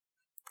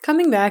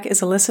Coming Back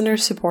is a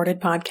listener-supported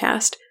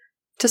podcast.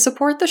 To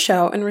support the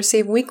show and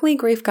receive weekly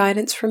grief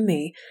guidance from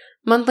me,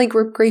 monthly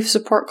group grief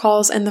support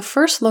calls, and the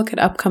first look at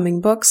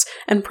upcoming books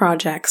and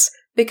projects,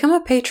 become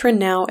a patron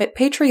now at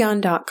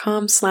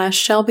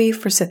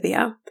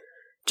patreon.com/ShelbyForsythia.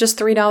 Just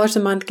 $3 a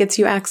month gets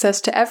you access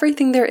to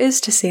everything there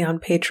is to see on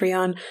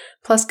Patreon,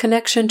 plus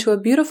connection to a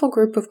beautiful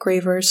group of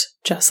grievers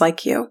just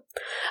like you.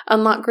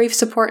 Unlock grief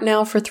support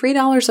now for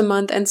 $3 a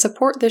month and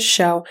support this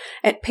show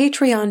at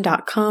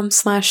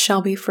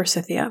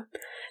patreon.com/ShelbyForsythia.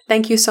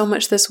 Thank you so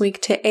much this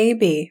week to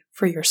AB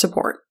for your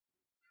support.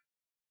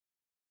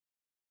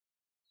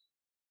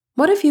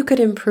 What if you could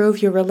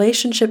improve your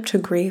relationship to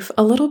grief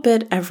a little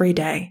bit every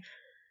day?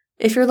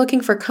 If you're looking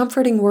for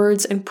comforting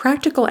words and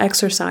practical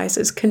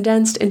exercises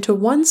condensed into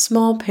one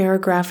small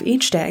paragraph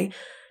each day,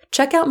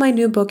 check out my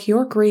new book,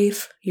 Your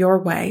Grief,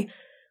 Your Way.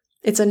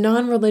 It's a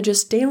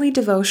non-religious daily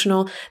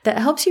devotional that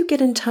helps you get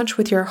in touch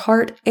with your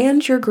heart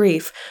and your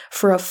grief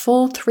for a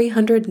full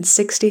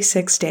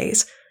 366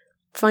 days.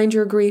 Find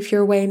Your Grief,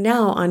 Your Way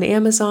now on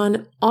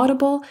Amazon,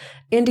 Audible,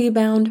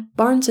 IndieBound,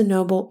 Barnes &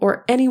 Noble,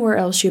 or anywhere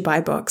else you buy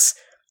books.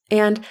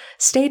 And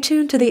stay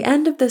tuned to the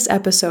end of this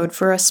episode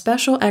for a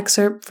special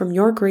excerpt from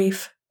Your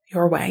Grief,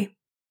 Your Way.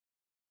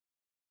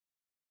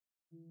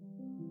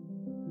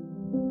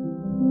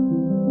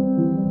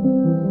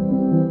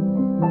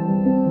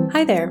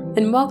 Hi there,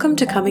 and welcome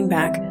to Coming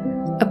Back,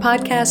 a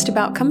podcast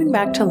about coming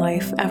back to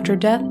life after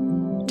death,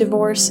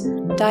 divorce,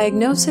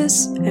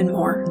 diagnosis, and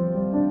more.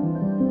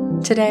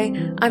 Today,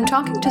 I'm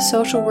talking to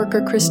social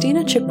worker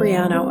Christina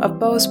Cipriano of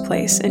Bo's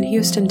Place in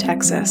Houston,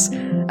 Texas,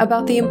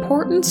 about the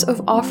importance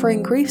of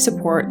offering grief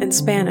support in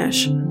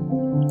Spanish.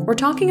 We're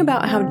talking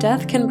about how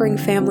death can bring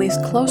families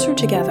closer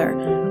together,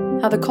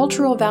 how the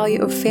cultural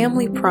value of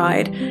family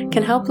pride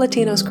can help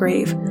Latinos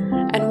grieve,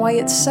 and why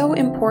it's so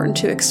important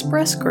to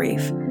express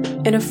grief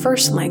in a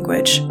first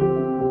language,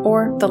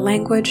 or the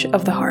language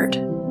of the heart.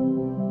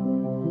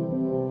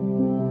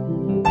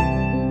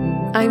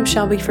 I'm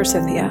Shelby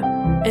Forsythia,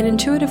 an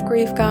intuitive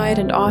grief guide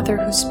and author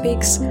who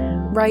speaks,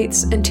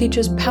 writes, and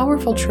teaches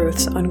powerful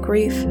truths on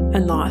grief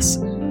and loss.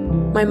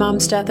 My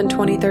mom's death in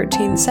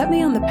 2013 set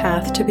me on the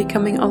path to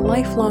becoming a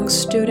lifelong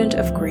student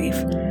of grief,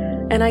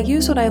 and I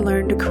use what I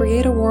learned to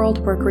create a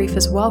world where grief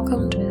is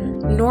welcomed,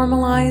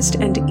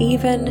 normalized, and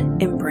even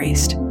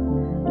embraced.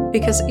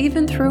 Because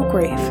even through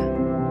grief,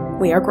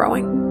 we are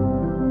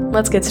growing.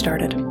 Let's get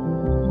started.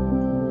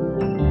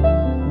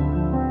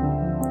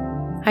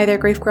 Hi there,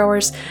 grief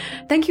growers.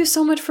 Thank you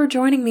so much for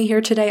joining me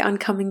here today on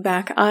Coming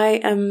Back.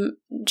 I am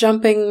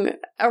jumping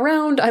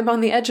around. I'm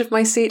on the edge of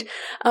my seat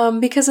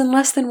because in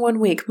less than 1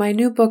 week, my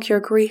new book,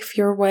 Your Grief,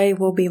 Your Way,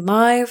 will be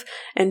live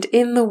and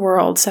in the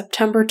world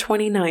September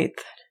 29th.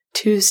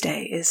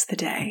 Tuesday is the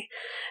day.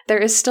 There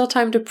is still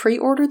time to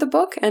pre-order the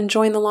book and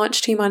join the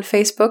launch team on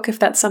Facebook if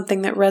that's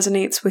something that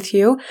resonates with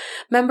you.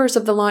 Members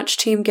of the launch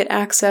team get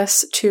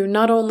access to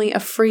not only a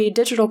free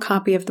digital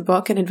copy of the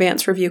book, an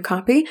advanced review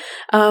copy,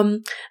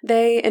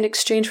 they, in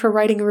exchange for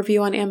writing a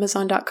review on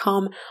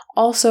Amazon.com,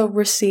 also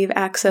receive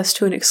access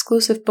to an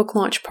exclusive book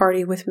launch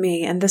party with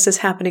me, and this is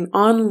happening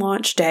on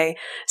launch day,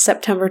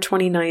 September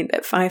 29th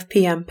at 5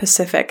 p.m.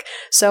 Pacific.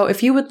 So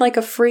if you would like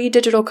a free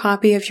digital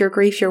copy of Your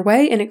Grief, Your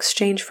Way in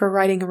exchange for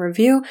writing a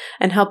review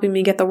and helping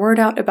me get the word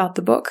out about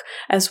the book,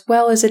 as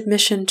well as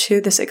admission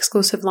to this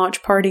exclusive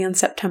launch party on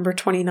September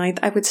 29th,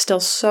 I would still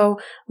so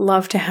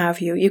love to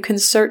have you. You can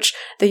search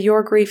the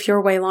Your Grief,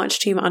 Your Way launch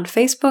team on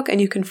Facebook,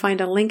 and you can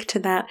find a link to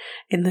that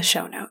in the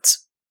show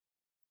notes.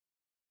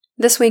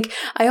 This week,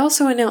 I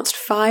also announced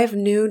 5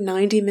 new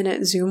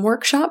 90-minute Zoom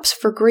workshops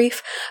for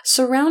grief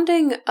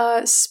surrounding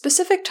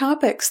specific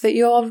topics that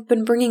you all have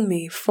been bringing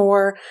me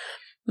for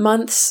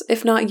months,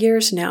 if not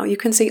years now. You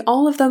can see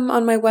all of them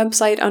on my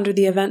website under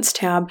the events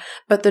tab,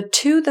 but the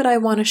 2 that I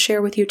want to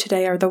share with you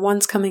today are the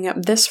ones coming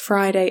up this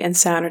Friday and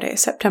Saturday,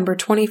 September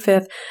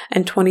 25th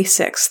and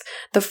 26th.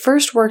 The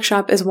first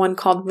workshop is one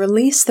called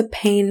Release the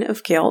Pain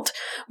of Guilt,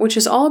 which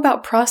is all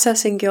about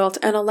processing guilt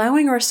and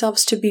allowing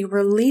ourselves to be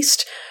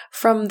released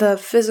from the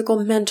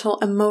physical, mental,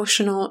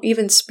 emotional,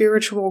 even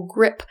spiritual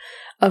grip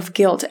of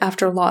guilt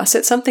after loss.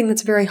 It's something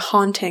that's very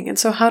haunting. And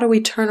so how do we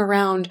turn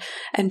around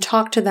and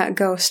talk to that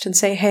ghost and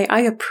say, hey,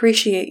 I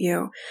appreciate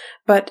you,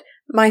 but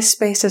my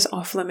space is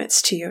off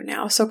limits to you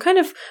now. So kind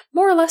of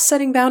more or less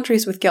setting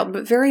boundaries with guilt,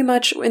 but very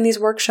much in these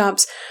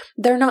workshops,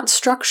 they're not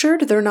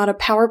structured. They're not a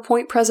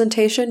PowerPoint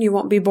presentation. You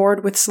won't be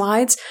bored with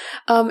slides.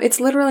 It's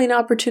literally an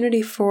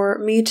opportunity for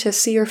me to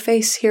see your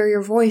face, hear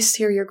your voice,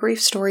 hear your grief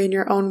story in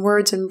your own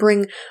words, and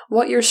bring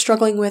what you're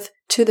struggling with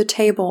to the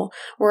table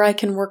where I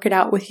can work it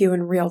out with you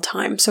in real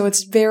time. So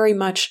it's very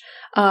much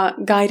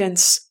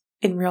guidance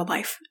in real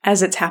life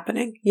as it's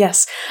happening.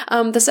 Yes.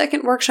 The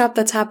second workshop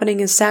that's happening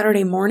is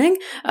Saturday morning,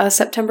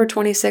 September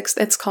 26th.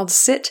 It's called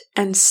Sit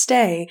and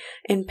Stay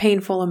in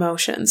Painful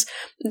Emotions.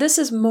 This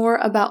is more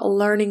about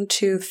learning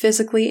to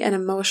physically and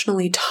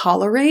emotionally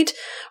tolerate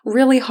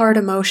really hard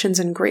emotions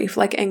and grief,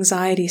 like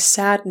anxiety,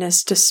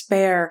 sadness,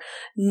 despair,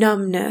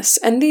 numbness.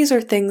 And these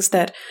are things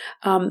that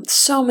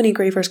so many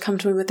grievers come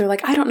to me with. They're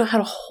like, I don't know how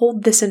to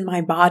hold this in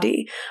my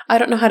body. I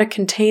don't know how to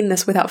contain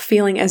this without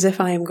feeling as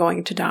if I am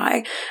going to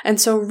die.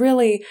 And so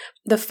really,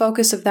 the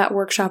focus of that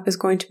workshop is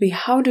going to be,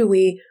 how do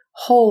we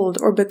hold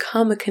or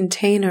become a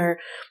container,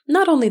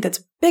 not only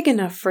that's big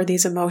enough for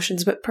these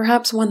emotions, but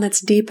perhaps one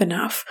that's deep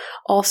enough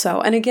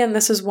also. And again,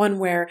 this is one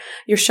where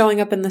you're showing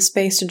up in the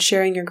space and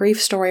sharing your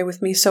grief story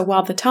with me. So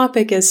while the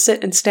topic is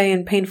sit and stay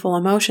in painful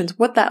emotions,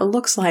 what that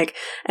looks like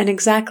and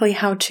exactly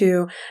how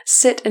to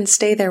sit and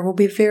stay there will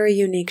be very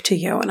unique to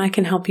you. And I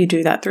can help you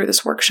do that through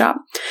this workshop.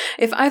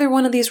 If either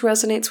one of these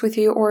resonates with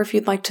you, or if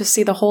you'd like to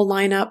see the whole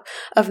lineup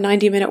of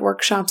 90-minute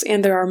workshops,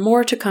 and there are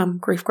more to come,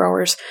 grief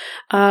growers,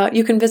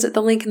 you can visit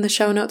the link in the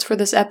show notes for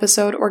this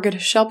episode, or go to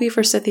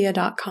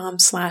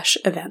shelbyforsythia.com/events.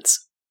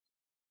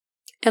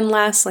 And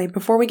lastly,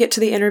 before we get to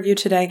the interview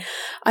today,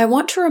 I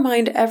want to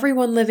remind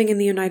everyone living in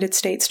the United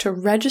States to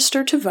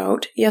register to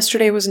vote.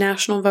 Yesterday was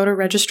National Voter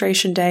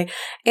Registration Day,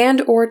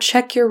 and or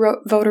check your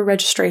voter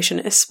registration,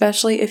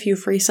 especially if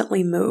you've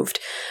recently moved.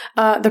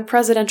 The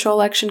presidential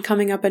election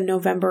coming up in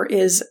November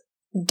is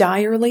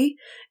direly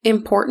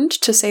important,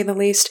 to say the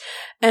least,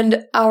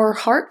 and our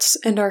hearts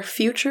and our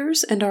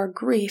futures and our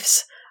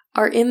griefs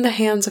are in the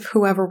hands of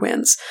whoever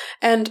wins.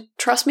 And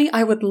trust me,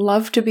 I would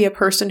love to be a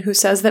person who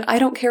says that I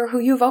don't care who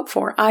you vote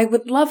for. I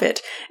would love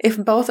it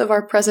if both of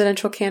our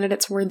presidential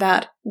candidates were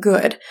that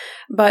good.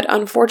 But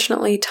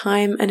unfortunately,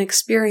 time and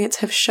experience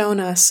have shown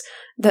us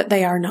that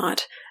they are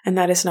not, and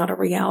that is not a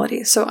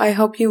reality. So I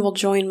hope you will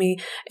join me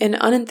in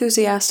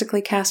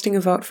unenthusiastically casting a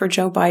vote for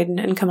Joe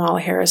Biden and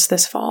Kamala Harris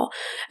this fall.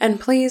 And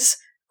please,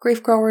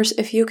 grief growers,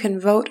 if you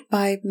can vote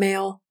by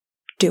mail,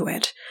 do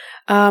it.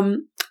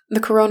 The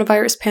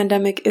coronavirus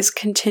pandemic is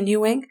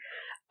continuing,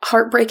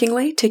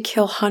 heartbreakingly, to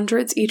kill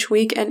hundreds each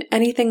week, and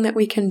anything that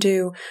we can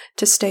do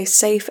to stay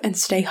safe and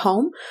stay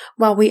home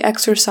while we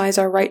exercise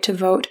our right to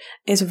vote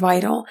is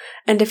vital.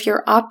 And if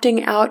you're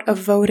opting out of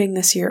voting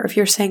this year, if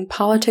you're saying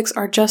politics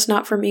are just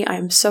not for me, I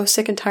am so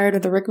sick and tired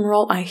of the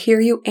rigmarole, I hear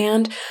you,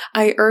 and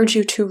I urge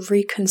you to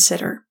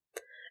reconsider.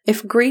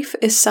 If grief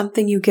is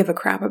something you give a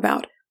crap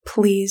about,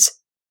 please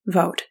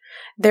vote.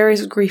 There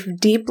is grief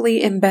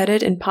deeply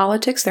embedded in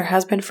politics. There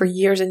has been for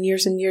years and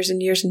years and years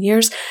and years and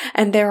years.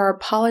 And there are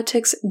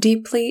politics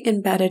deeply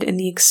embedded in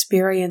the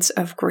experience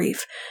of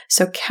grief.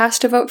 So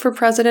cast a vote for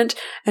president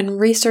and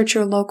research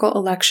your local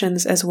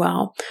elections as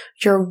well.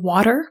 Your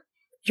water,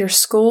 your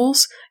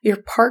schools,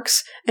 your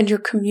parks, and your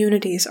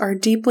communities are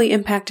deeply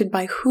impacted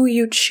by who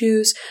you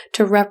choose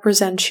to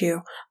represent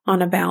you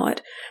on a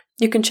ballot.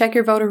 You can check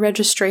your voter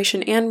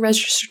registration and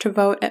register to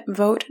vote at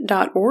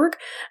vote.org,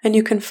 and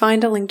you can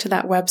find a link to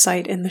that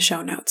website in the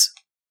show notes.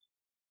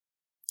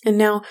 And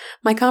now,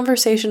 my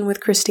conversation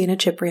with Christina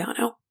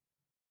Cipriano.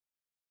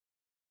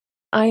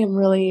 I am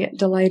really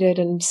delighted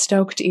and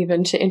stoked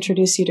even to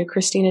introduce you to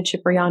Christina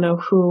Cipriano,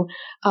 who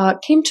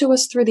came to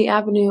us through the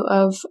avenue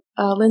of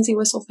Lindsay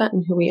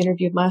Whistle-Fenton, who we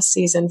interviewed last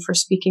season for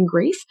Speaking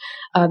Grief,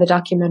 the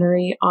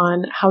documentary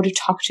on how to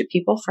talk to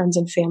people, friends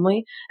and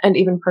family, and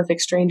even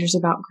perfect strangers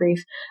about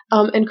grief.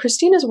 And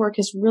Christina's work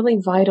is really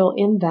vital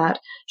in that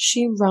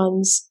she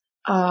runs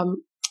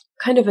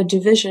kind of a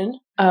division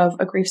of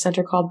a grief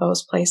center called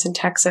Bo's Place in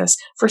Texas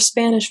for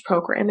Spanish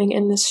programming.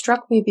 And this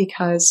struck me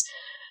because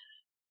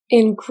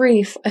in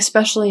grief,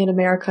 especially in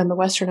America and the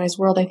westernized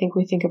world, I think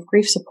we think of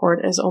grief support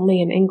as only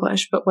in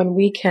English, but when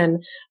we can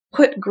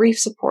put grief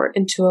support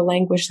into a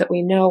language that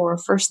we know, or a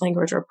first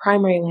language or a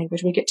primary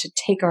language, we get to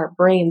take our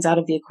brains out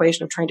of the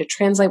equation of trying to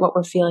translate what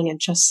we're feeling and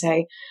just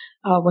say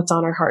what's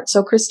on our heart.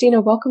 So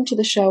Christina, welcome to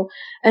the show.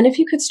 And if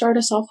you could start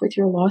us off with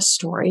your loss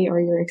story or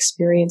your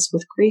experience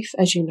with grief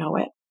as you know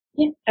it.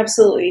 Yeah,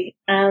 absolutely.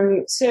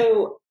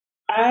 So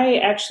I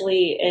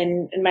actually,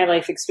 in my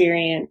life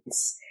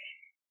experience,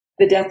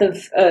 the death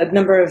of a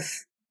number of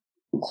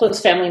close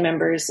family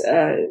members,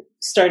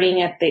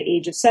 starting at the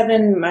age of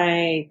 7.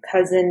 My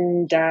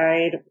cousin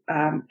died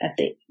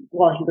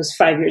while he was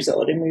 5 years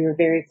old, and we were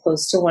very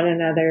close to one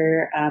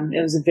another.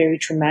 It was a very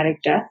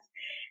traumatic death.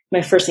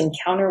 My first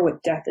encounter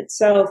with death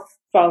itself.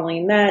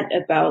 Following that,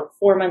 about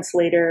 4 months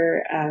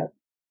later,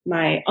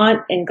 my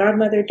aunt and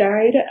godmother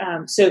died.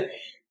 So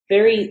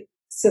very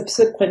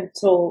subsequent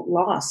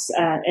loss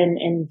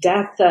and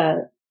death,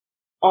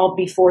 all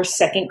before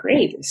second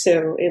grade.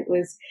 So it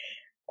was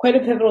quite a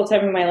pivotal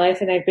time in my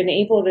life, and I've been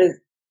able to,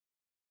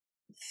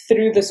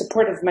 through the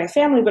support of my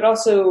family, but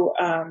also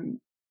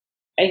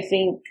I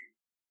think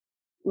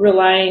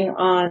relying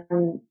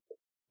on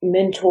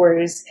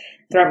mentors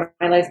throughout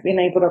my life, being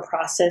able to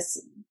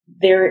process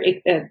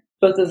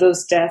both of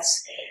those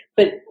deaths.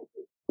 But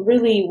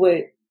really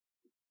what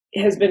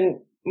has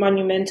been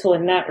monumental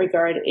in that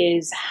regard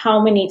is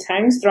how many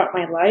times throughout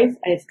my life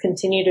I've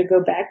continued to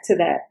go back to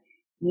that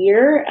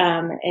year,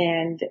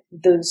 and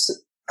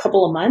those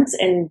couple of months,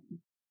 and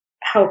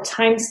how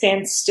time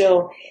stands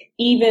still.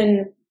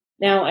 Even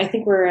now, I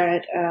think we're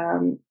at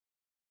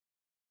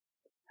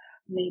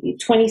maybe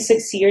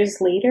 26 years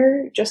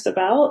later, just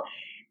about.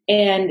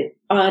 And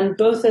on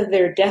both of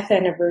their death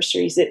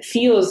anniversaries, it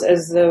feels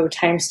as though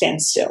time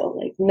stands still,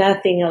 like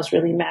nothing else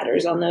really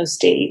matters on those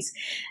days.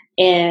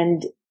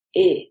 And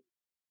it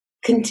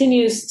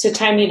continues to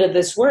tie me to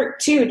this work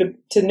too,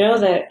 to know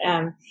that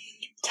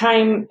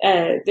time,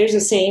 there's a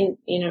saying,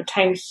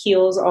 time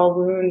heals all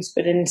wounds,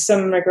 but in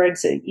some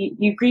regards,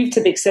 you grieve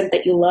to the extent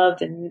that you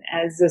loved. And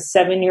as a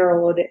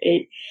 7-year-old,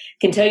 it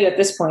can tell you at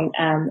this point,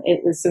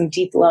 it was some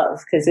deep love,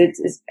 because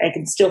I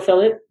can still feel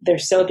it.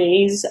 There's still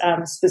days,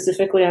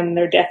 specifically on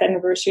their death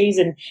anniversaries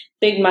and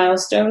big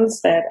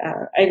milestones, that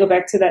I go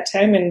back to that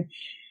time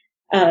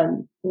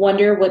and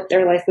wonder what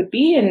their life would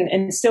be,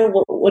 and still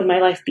what would my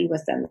life be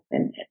with them.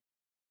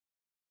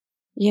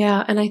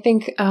 Yeah, and I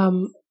think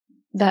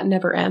that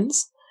never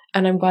ends.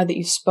 And I'm glad that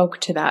you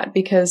spoke to that,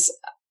 because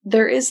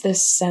there is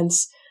this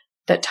sense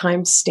that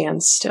time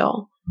stands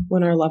still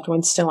when our loved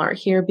ones still aren't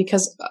here.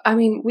 Because,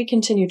 we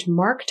continue to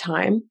mark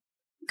time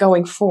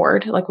going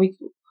forward. Like,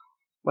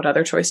 what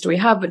other choice do we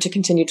have but to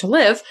continue to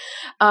live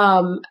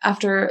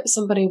after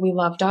somebody we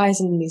love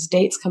dies, and these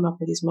dates come up,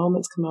 or these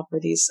moments come up, or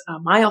these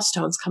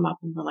milestones come up,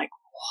 and we're like,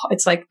 whoa.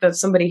 It's like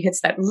somebody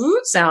hits that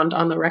sound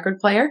on the record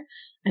player,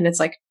 and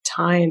it's like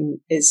time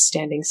is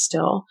standing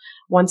still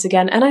once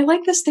again. And I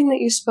like this thing that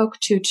you spoke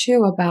to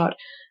too about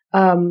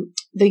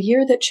the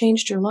year that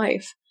changed your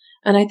life.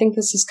 And I think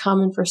this is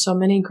common for so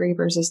many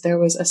grievers, is there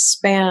was a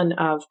span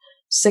of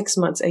 6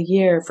 months, a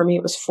year. For me,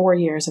 it was 4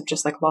 years of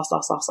just like loss.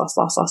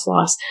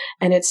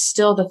 And it's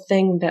still the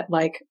thing that,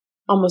 like,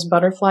 almost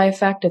butterfly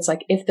effect. It's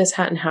like, if this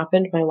hadn't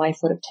happened, my life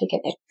would have taken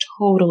a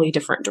totally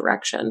different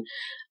direction.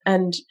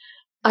 And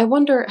I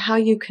wonder how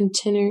you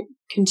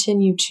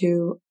continue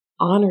to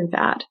honor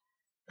that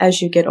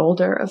as you get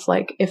older, of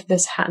like, if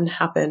this hadn't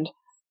happened,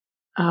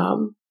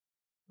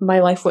 my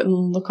life wouldn't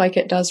look like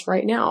it does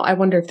right now. I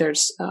wonder if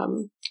there's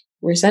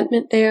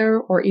resentment there,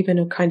 or even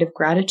a kind of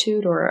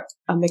gratitude, or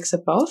a mix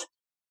of both.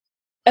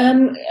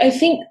 I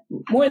think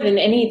more than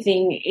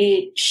anything,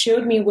 it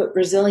showed me what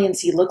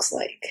resiliency looks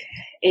like.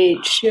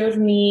 It showed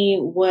me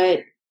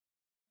what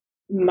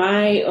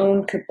my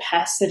own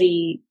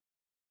capacity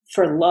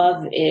for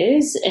love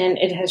is, and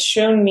it has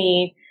shown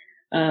me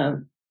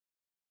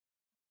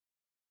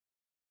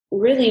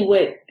really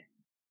what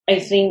I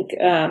think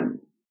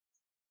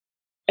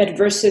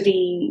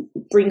adversity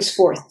brings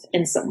forth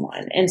in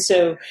someone. And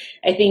so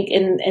I think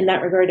in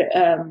that regard,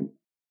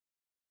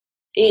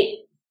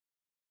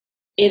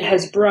 it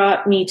has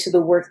brought me to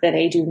the work that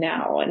I do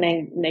now. And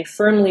I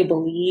firmly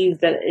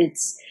believe that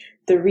it's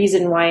the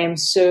reason why I'm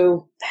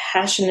so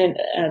passionate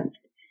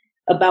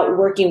about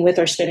working with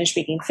our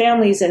Spanish-speaking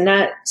families, and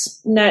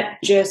not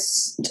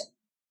just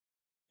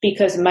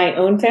because my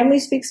own family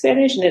speaks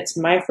Spanish and it's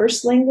my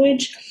first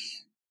language,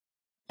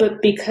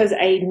 but because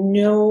I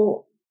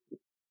know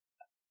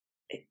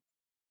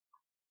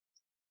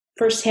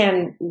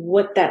firsthand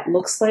what that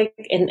looks like,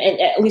 and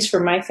at least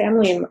for my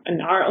family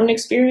and our own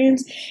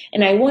experience.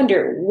 And I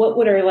wonder, what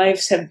would our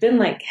lives have been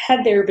like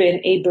had there been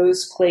a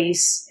Beau's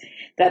Place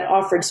that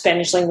offered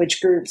Spanish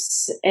language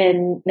groups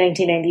in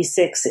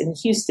 1996 in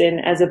Houston,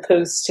 as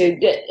opposed to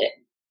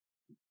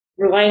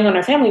relying on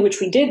our family, which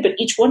we did, but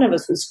each one of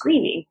us was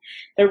grieving.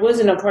 There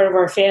wasn't a part of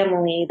our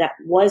family that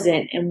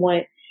wasn't, and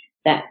what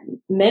that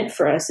meant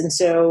for us. And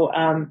so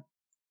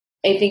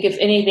I think, if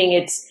anything,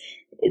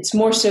 it's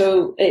more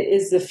so, it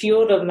is the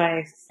fuel of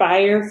my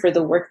fire for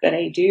the work that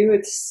I do.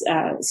 It's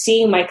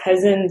seeing my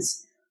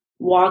cousins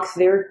walk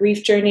their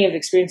grief journey of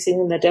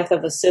experiencing the death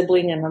of a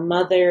sibling and a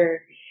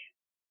mother.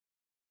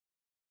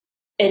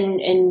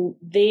 And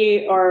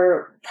they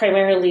are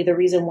primarily the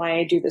reason why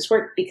I do this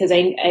work, because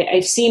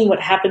I've seen what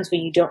happens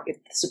when you don't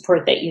get the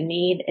support that you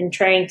need, and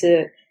trying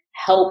to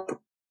help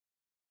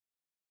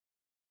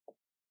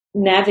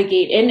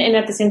navigate and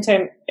at the same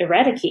time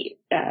eradicate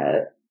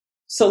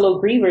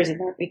solo grievers in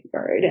that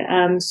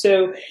regard.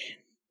 So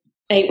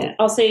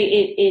I'll say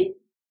it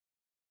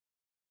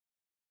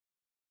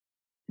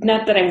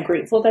not that I'm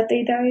grateful that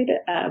they died,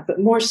 but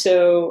more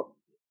so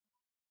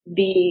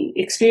the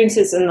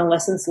experiences and the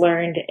lessons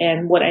learned,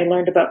 and what I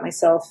learned about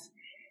myself,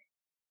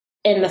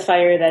 and the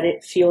fire that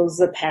it fuels,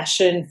 the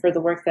passion for the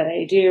work that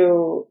I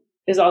do,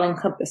 is all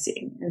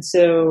encompassing. And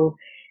so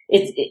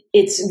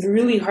it's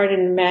really hard to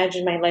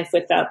imagine my life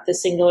without the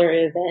singular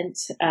event,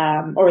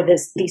 or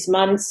these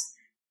months,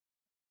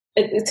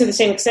 to the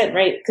same extent,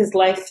 right? Because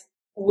life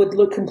would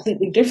look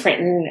completely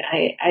different. And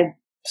I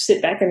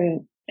sit back,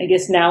 and I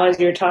guess now, as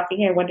you're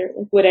talking, I wonder,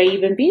 would I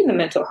even be in the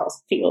mental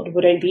health field?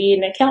 Would I be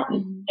an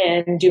accountant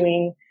and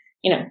doing,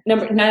 not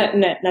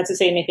to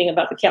say anything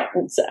about the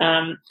accountants,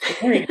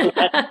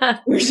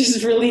 we're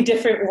just really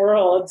different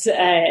worlds.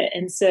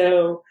 And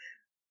so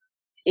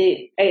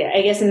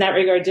I guess in that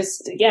regard,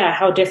 just,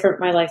 how different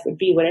my life would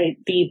be. Would I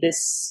be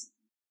this,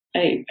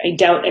 I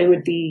doubt I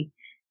would be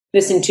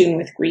this in tune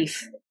with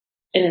grief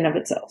in and of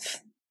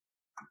itself.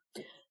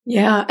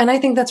 Yeah. And I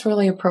think that's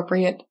really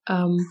appropriate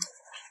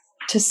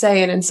to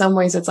say. And in some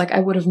ways, it's like I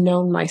would have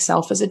known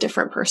myself as a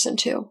different person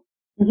too,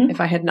 if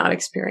I had not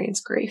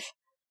experienced grief.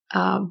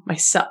 My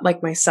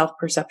self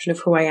perception of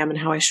who I am and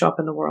how I show up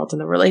in the world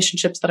and the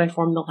relationships that I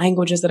form, the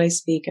languages that I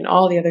speak, and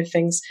all the other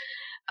things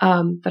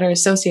that are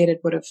associated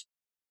would have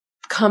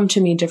come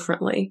to me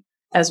differently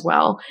as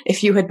well.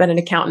 If you had been an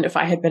accountant, if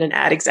I had been an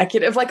ad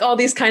executive, like all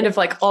these kind of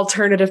like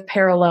alternative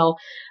parallel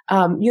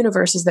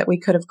universes that we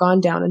could have gone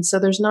down. And so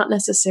there's not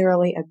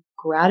necessarily a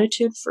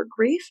gratitude for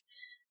grief,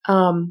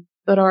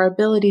 but our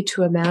ability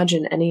to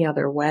imagine any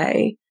other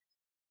way.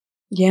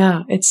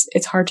 Yeah,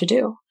 it's hard to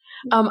do.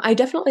 I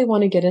definitely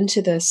want to get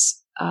into this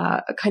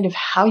kind of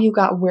how you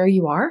got where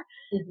you are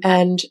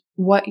and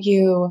what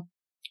you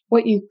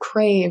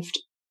craved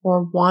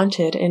or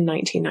wanted in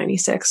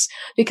 1996.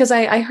 Because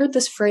I heard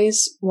this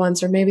phrase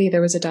once, or maybe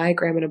there was a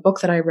diagram in a book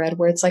that I read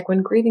where it's like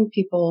when grieving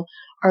people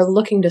are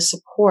looking to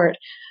support,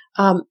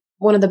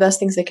 one of the best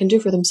things they can do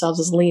for themselves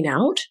is lean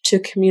out to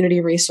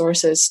community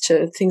resources,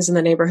 to things in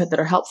the neighborhood that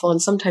are helpful,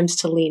 and sometimes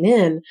to lean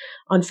in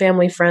on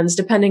family, friends,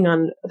 depending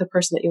on the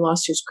person that you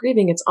lost who's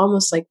grieving. It's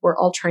almost like we're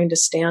all trying to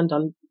stand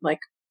on like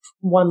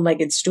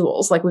one-legged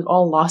stools, like we've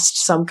all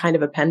lost some kind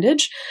of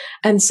appendage.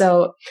 And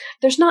so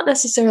there's not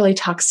necessarily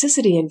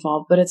toxicity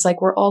involved, but it's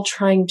like we're all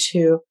trying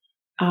to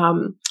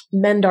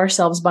mend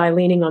ourselves by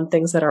leaning on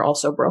things that are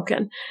also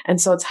broken. And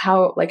so it's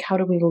how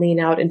do we lean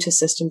out into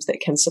systems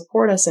that can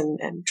support us and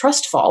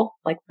trust fall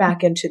like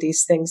back into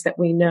these things that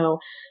we know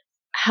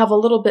have a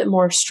little bit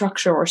more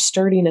structure or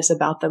sturdiness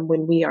about them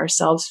when we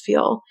ourselves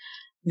feel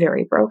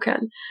very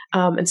broken.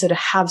 And so to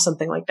have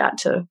something like that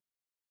to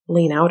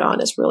lean out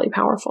on is really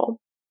powerful.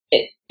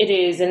 It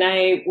is. And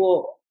I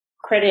will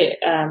credit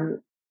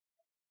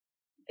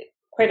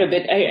quite a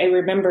bit. I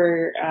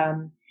remember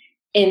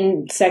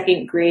in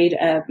second grade,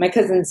 my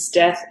cousin's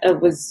death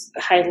was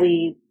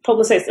highly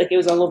publicized, like it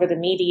was all over the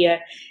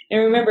media. And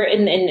I remember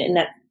in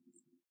that,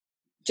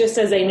 just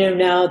as I know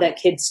now that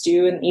kids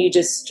do, and you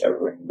just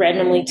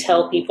randomly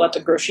tell people at the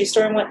grocery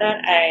store and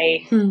whatnot,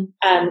 I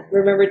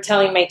remember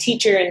telling my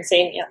teacher and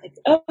saying, you know,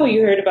 like, oh,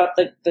 you heard about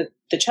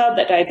the child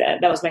that died,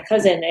 that was my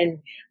cousin. And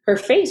her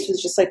face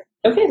was just like,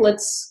 okay,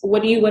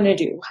 what do you want to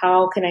do?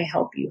 How can I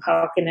help you?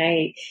 How can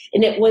I,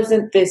 and it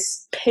wasn't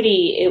this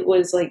pity, it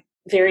was like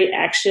very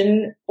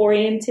action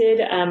oriented.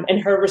 And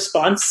her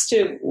response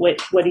to what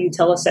do you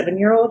tell a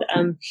 7-year-old?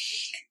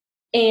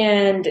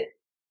 And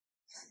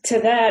to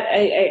that,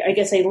 I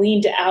guess I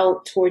leaned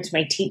out towards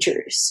my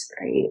teachers,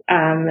 right?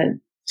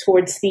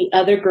 Towards the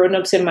other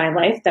grownups in my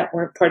life that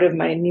weren't part of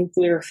my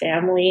nuclear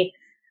family,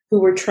 who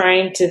were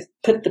trying to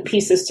put the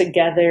pieces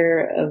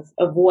together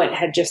of what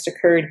had just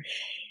occurred.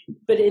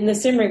 But in the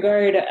same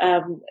regard,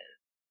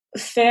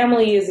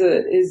 family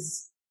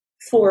is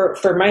for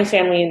my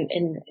family,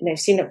 and I've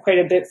seen it quite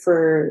a bit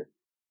for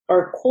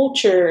our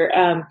culture,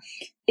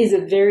 is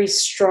a very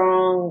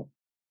strong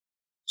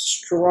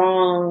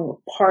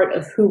part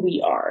of who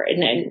we are.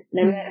 And I'm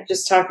not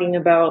just talking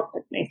about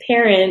my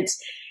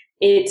parents,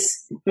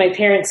 it's my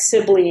parents'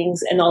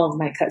 siblings and all of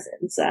my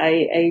cousins.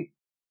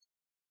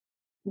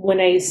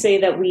 When I say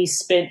that we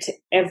spent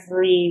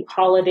every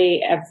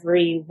holiday,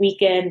 every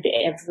weekend,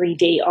 every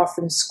day off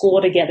from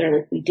school together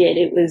like we did,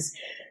 it was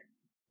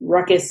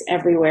ruckus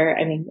everywhere.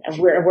 I mean,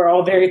 we're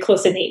all very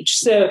close in age.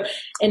 So,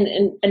 and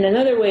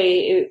another way,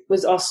 it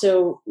was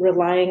also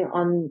relying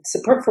on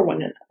support for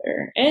one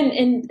another,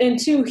 and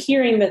two,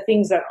 hearing the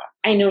things that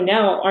I know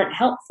now aren't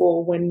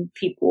helpful when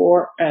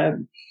people,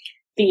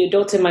 the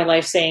adults in my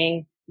life,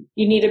 saying,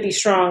 you need to be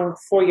strong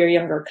for your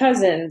younger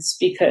cousins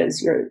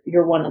because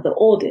you're one of the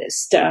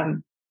oldest.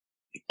 And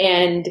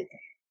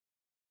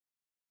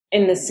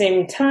in the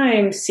same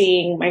time,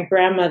 seeing my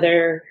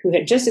grandmother, who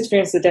had just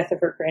experienced the death of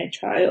her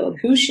grandchild,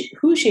 who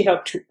she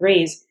helped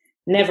raise,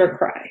 never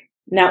cry,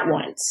 not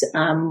once.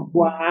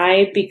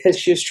 Why? Because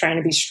she was trying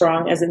to be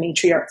strong as a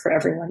matriarch for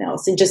everyone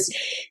else. And just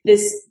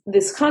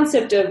this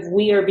concept of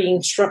we are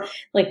being strong,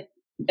 like,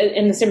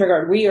 in the same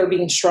regard, we are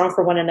being strong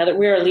for one another.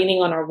 We are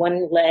leaning on our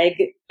one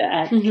leg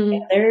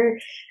together.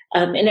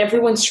 And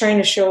everyone's trying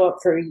to show up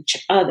for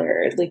each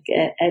other. Like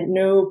at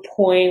no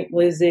point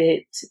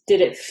did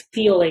it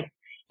feel like,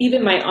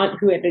 even my aunt,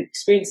 who had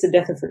experienced the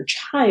death of her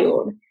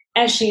child,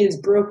 as she is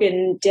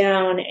broken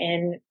down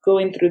and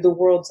going through the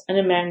world's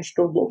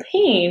unimaginable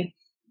pain,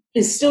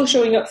 is still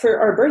showing up for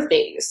our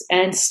birthdays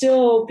and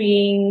still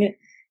being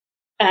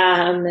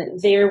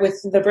there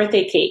with the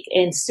birthday cake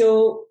and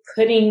still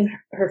putting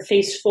her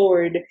face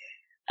forward.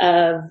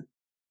 And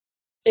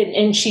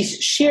she's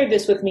shared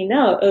this with me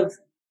now of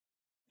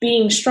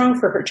being strong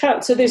for her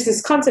child. So there's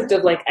this concept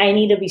of like, I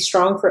need to be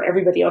strong for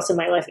everybody else in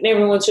my life. And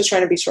everyone's just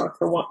trying to be strong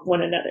for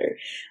one another.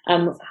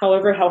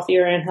 However healthy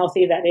or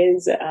unhealthy that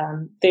is,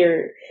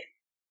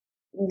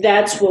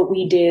 that's what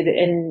we did.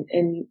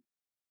 And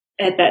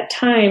at that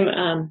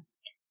time,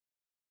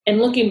 and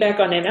looking back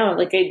on it now,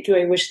 like,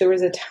 I wish there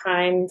was a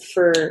time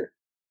for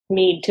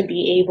me to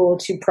be able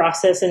to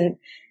process and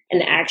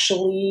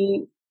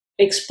actually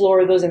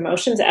explore those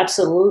emotions.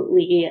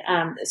 Absolutely.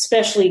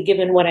 Especially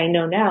given what I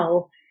know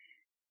now.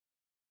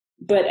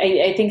 but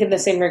I think in the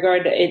same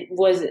regard,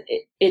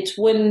 it's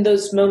when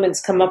those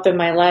moments come up in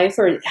my life,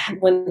 or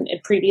when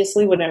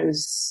previously, when I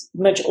was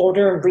much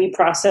older and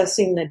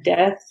reprocessing the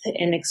death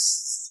and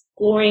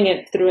exploring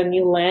it through a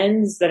new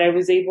lens, that I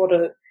was able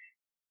to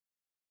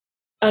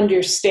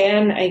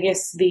understand, I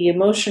guess, the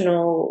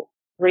emotional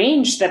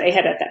range that I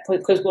had at that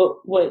point. Because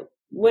what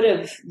would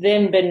have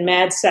then been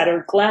mad, sad,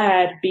 or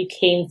glad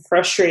became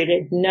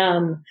frustrated,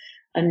 numb,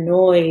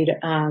 annoyed,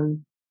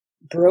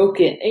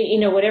 broken,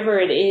 whatever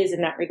it is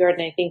in that regard.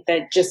 And I think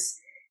that just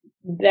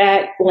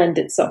that lends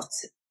itself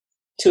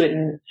to it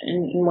in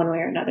one way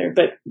or another.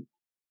 But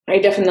I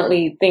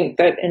definitely think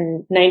that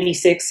in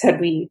 96, had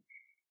we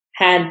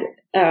had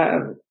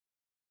an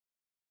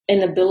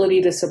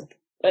ability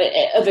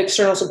of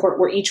external support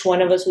where each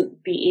one of us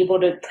would be able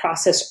to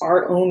process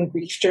our own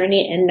grief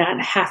journey and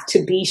not have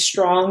to be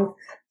strong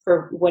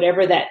for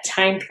whatever that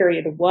time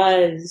period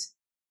was.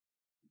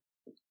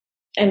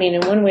 I mean,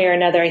 in one way or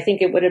another, I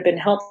think it would have been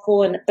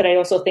helpful. But I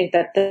also think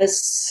that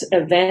this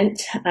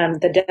event,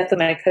 the death of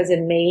my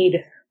cousin,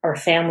 made our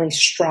family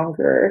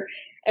stronger,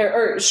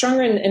 or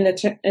stronger in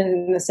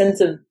the sense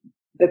of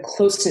the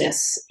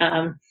closeness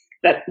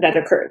that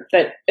occurred,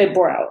 that it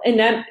bore out. And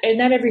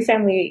not every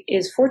family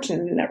is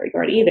fortunate in that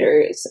regard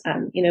either.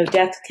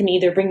 Death can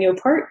either bring you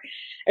apart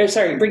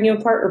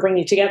or bring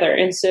you together.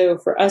 And so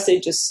for us,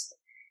 it just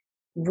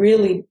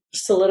really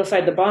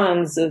solidified the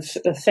bonds of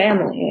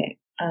family.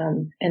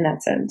 In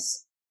that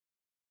sense.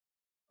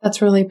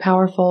 That's really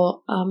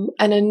powerful,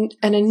 and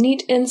a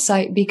neat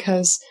insight,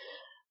 because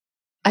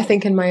I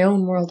think in my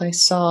own world I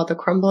saw the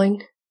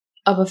crumbling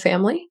of a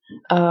family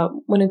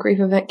when a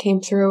grief event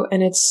came through,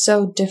 and it's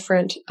so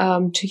different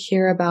to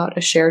hear about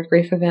a shared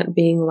grief event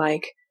being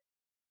like,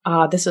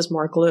 this is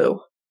more glue.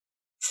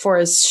 For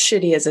as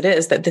shitty as it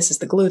is that this is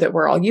the glue that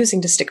we're all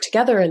using to stick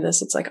together in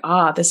this, it's like,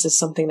 this is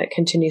something that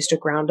continues to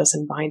ground us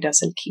and bind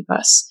us and keep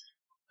us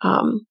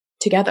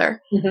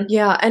together. Mm-hmm.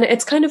 Yeah. And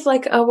it's kind of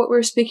like what we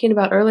were speaking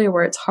about earlier,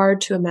 where it's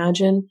hard to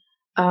imagine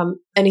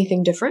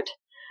anything different.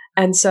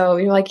 And so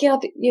you're like,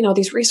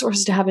 these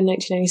resources to have in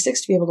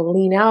 1996 to be able to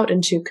lean out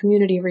into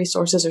community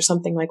resources or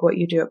something like what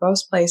you do at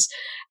Beau's Place.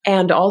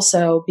 And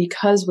also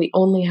because we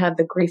only had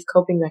the grief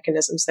coping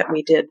mechanisms that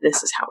we did,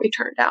 this is how we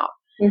turned out,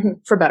 mm-hmm.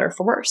 for better,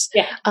 for worse.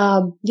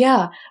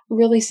 Yeah.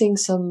 Really seeing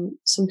some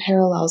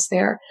parallels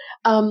there.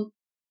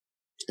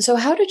 So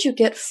how did you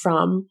get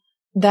from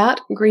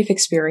that grief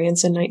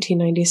experience in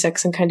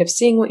 1996 and kind of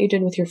seeing what you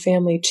did with your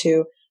family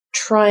to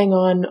trying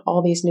on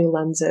all these new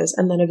lenses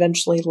and then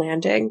eventually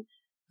landing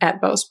at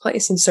Beau's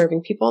Place and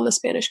serving people in the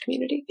Spanish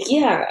community?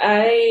 Yeah,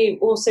 I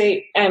will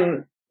say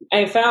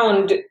I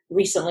found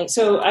recently,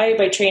 so I,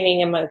 by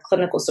training, am a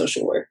clinical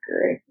social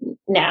worker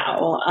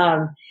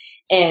now.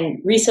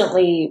 And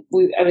recently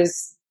I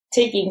was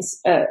taking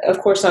a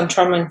course on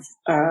trauma,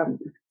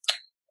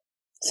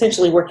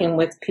 essentially working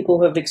with people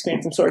who have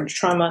experienced some sort of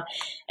trauma.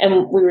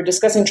 And we were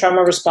discussing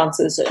trauma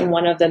responses, and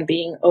one of them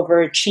being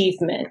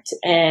overachievement.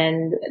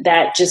 And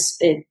that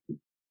it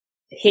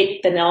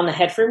hit the nail on the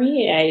head for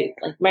me.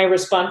 My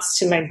response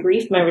to my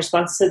grief, my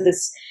response to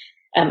this,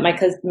 my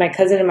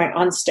cousin and my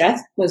aunt's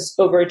death was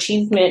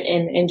overachievement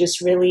and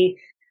just really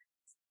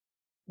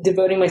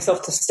devoting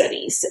myself to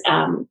studies.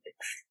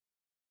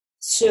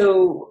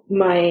 So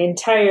my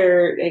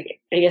entire,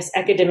 I guess,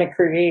 academic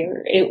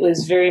career, it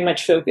was very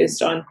much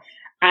focused on,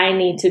 I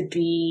need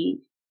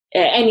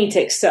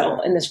to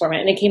excel in this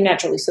format. And it came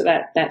naturally. So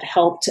that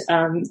helped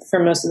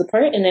for most of the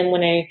part. And then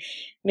when I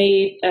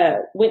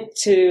went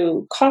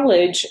to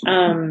college,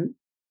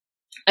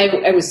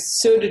 I was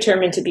so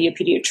determined to be a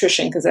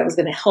pediatrician because I was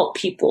going to help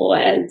people,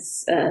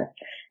 as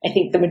I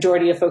think the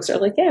majority of folks are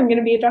like, yeah, I'm going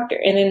to be a doctor.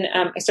 And then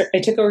I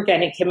took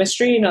organic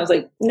chemistry, and I was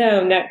like,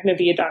 no, I'm not going to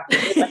be a doctor.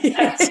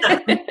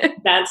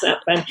 That's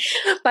not fun.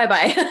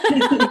 Bye-bye.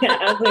 Yeah,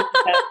 I was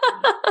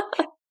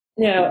like,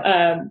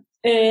 no.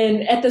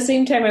 And at the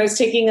same time, I was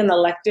taking an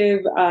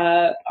elective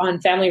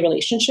on family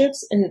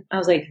relationships, and I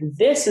was like,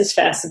 this is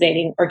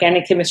fascinating.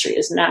 Organic chemistry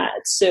is not.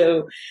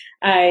 So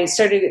I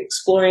started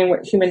exploring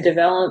what human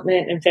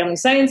development and family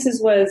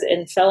sciences was,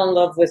 and fell in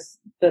love with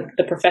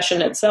the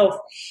profession itself.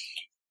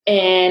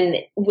 And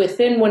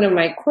within one of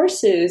my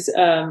courses,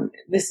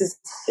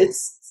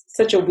 it's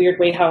such a weird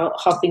way how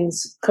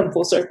things come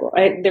full circle.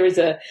 There was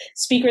a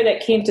speaker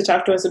that came to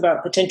talk to us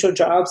about potential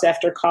jobs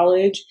after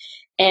college.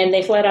 And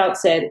they flat out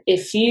said,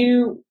 if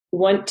you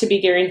want to be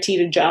guaranteed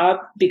a job,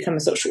 become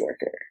a social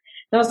worker.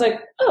 And I was like,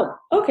 oh,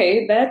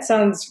 okay, that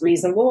sounds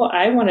reasonable.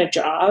 I want a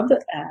job,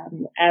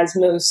 as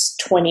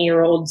most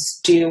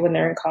 20-year-olds do when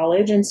they're in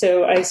college. And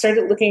so I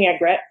started looking at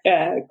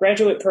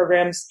graduate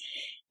programs,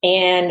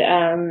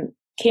 and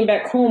came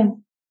back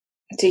home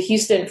to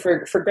Houston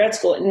for grad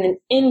school. And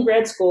in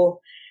grad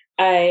school,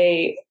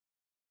 I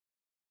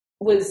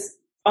was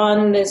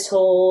on this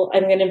whole,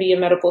 I'm going to be a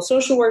medical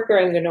social worker.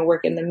 I'm going to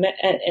work in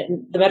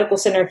the medical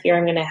center here.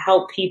 I'm going to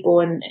help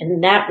people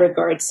in that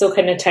regard. Still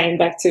kind of tying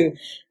back to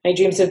my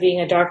dreams of being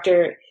a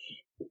doctor.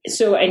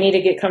 so I need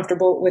to get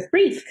comfortable with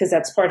grief because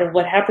that's part of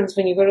what happens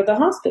when you go to the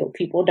hospital.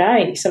 People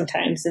die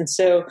sometimes. And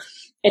so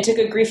I took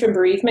a grief and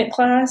bereavement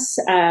class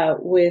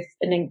with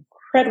an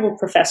incredible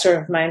professor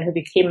of mine who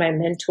became my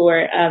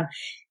mentor.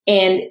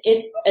 And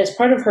as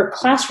part of her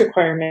class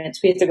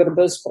requirements, we had to go to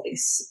Bo's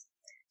Place.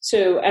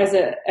 So as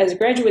a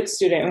graduate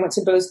student, I went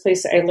to Bo's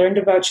Place. I learned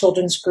about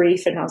children's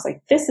grief, and I was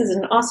like, this is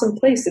an awesome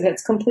place, and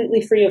it's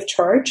completely free of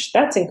charge.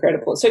 That's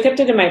incredible. So I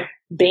kept it in my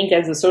bank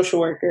as a social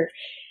worker.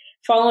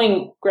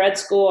 Following grad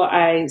school,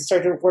 I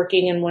started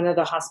working in one of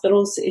the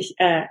hospitals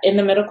in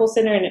the medical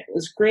center, and it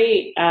was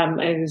great. I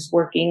was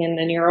working in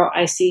the neuro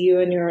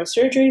ICU and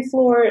neurosurgery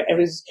floor. I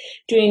was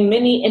doing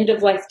many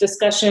end-of-life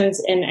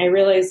discussions, and I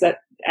realized that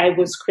I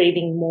was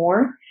craving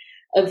more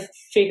of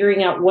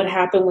figuring out what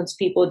happened once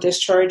people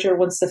discharge or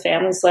once the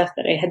families left,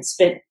 that I had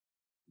spent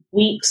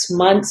weeks,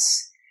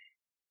 months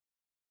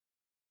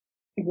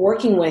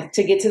working with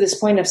to get to this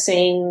point of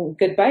saying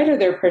goodbye to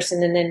their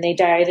person, and then they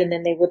died and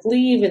then they would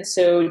leave. And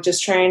so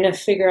just trying to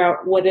figure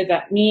out what did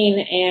that mean.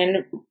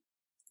 And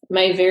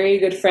my very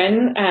good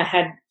friend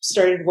had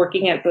started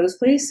working at Bo's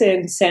Place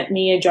and sent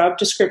me a job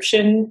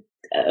description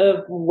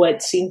of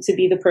what seemed to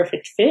be the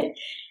perfect fit.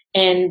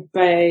 And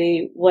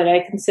by what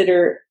I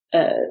consider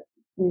a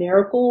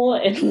miracle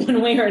in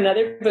one way or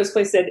another, Bo's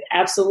Place said,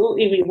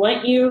 absolutely, we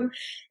want you.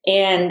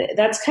 And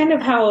that's kind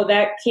of how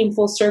that came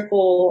full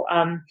circle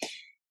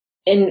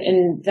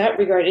in that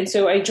regard. And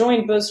so I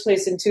joined Bo's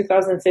Place in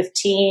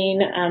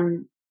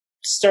 2015,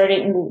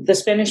 starting the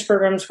Spanish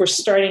programs were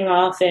starting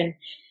off, and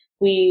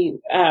we,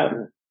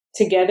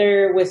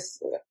 together with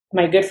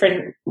my good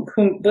friend,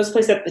 whom Bo's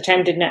Place at the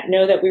time did not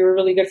know that we were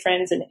really good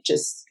friends, and it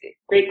just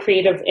great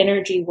creative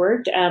energy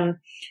worked.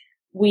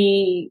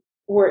 We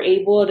were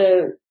able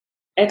to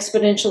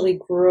exponentially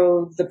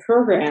grow the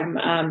program.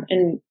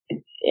 And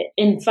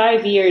in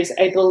 5 years,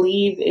 I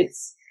believe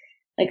it's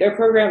like our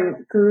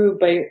program grew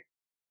by,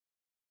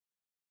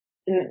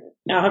 and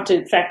I'll have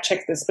to fact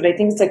check this, but I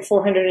think it's like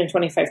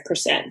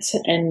 425%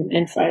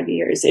 in 5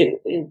 years.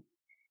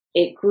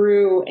 It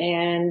grew,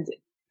 and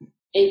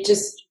it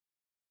just,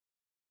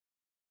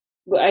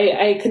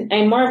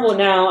 I marvel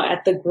now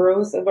at the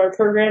growth of our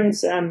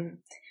programs.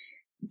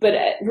 But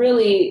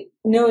really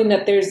knowing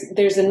that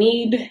there's a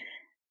need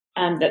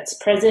that's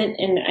present,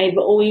 and I've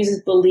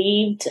always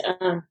believed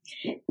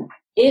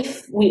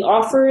if we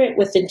offer it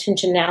with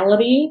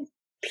intentionality,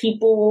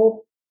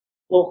 people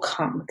will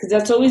come, because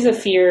that's always a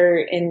fear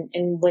in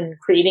when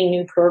creating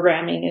new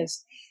programming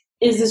is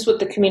this what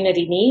the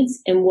community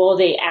needs, and will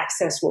they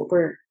access what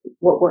we're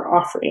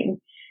offering?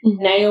 Mm-hmm.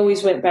 And I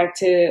always went back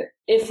to,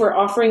 if we're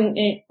offering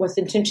it with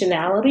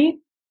intentionality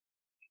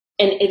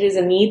and it is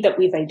a need that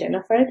we've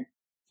identified,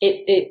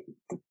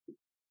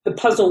 the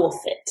puzzle will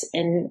fit,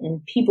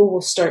 and people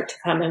will start to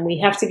come, and we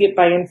have to get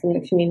buy-in from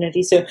the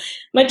community. So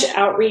much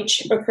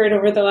outreach occurred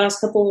over the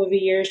last couple of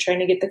years, trying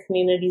to get the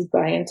community's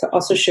buy-in to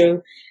also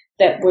show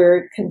that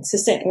we're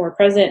consistent and we're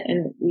present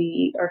and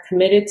we are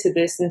committed to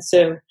this. And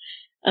so,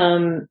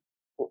 COVID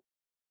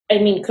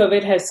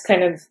has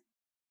kind of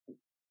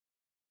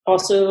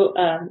also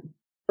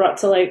brought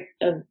to light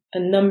a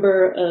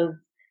number of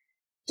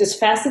just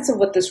facets of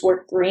what this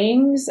work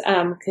brings,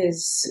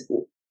 because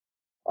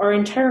our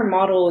entire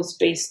model is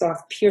based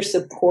off peer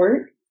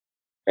support,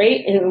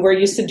 right? And we're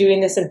used to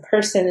doing this in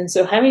person. And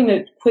so having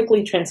to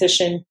quickly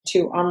transition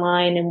to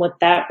online and what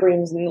that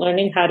brings, and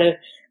learning how to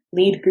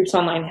lead groups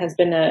online has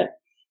been a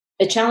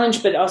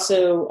challenge, but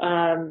also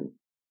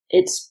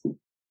it's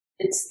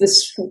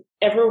this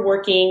ever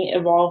working,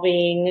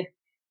 evolving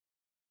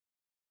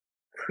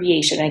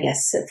creation, I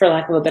guess, for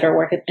lack of a better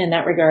word in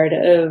that regard,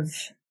 of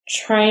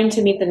trying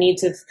to meet the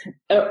needs of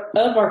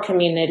our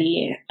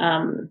community.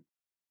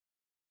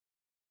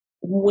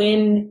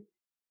 When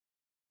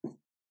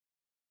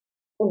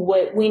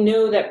what we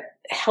know that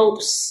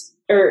helps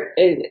or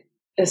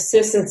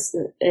assists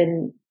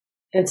and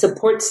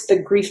supports the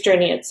grief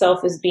journey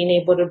itself is being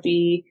able to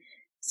be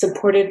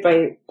supported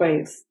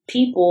by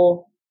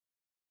people.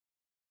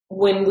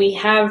 When we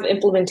have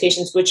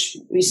implementations, which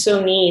we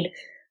so need,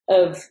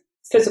 of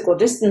physical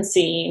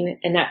distancing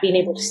and not being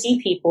able to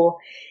see people,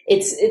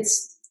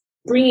 it's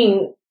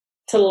bringing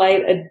to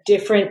light a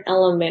different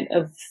element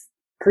of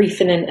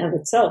grief in and of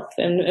itself.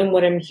 And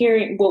what I'm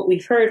hearing, what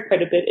we've heard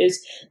quite a bit,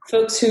 is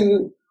folks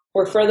who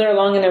were further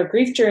along in their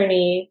grief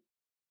journey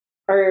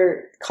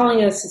are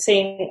calling us and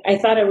saying, I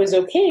thought I was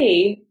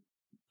okay,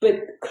 but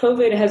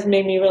COVID has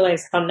made me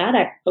realize how not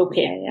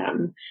okay I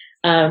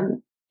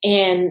am.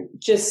 And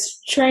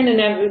just trying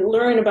to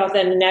learn about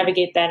that and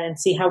navigate that and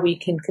see how we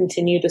can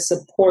continue to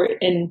support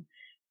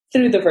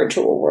through the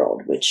virtual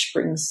world, which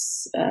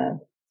brings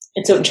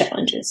its own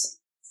challenges.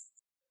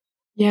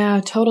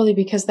 Yeah, totally,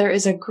 because there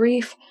is a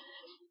grief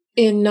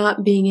in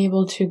not being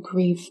able to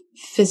grieve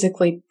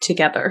physically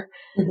together.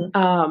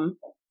 Mm-hmm.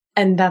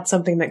 And that's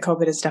something that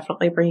COVID is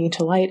definitely bringing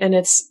to light. And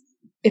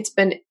it's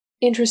been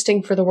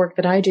interesting for the work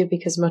that I do,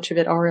 because much of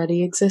it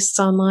already exists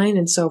online.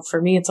 And so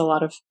for me, it's a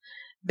lot of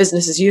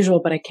business as usual,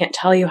 but I can't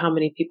tell you how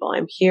many people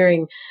I'm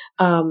hearing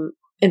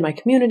in my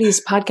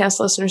communities, podcast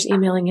listeners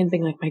emailing in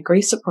being like, my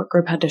grief support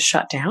group had to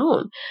shut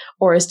down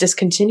or is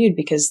discontinued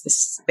because the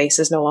space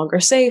is no longer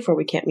safe, or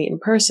we can't meet in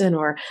person,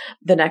 or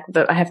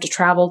I have to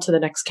travel to the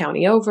next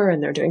county over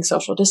and they're doing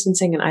social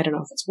distancing and I don't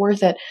know if it's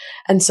worth it.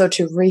 And so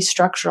to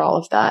restructure all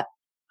of that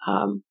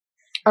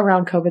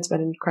around COVID's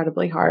been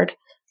incredibly hard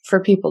for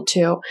people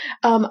too.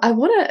 I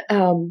want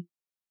to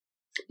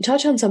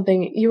touch on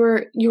something. You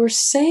were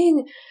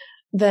saying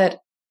that,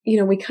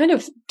 we kind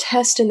of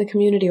test in the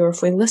community, or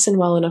if we listen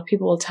well enough,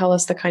 people will tell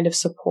us the kind of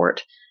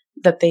support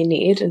that they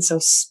need. And so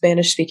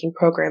Spanish speaking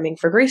programming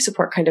for grief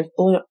support kind of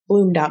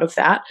bloomed out of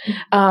that,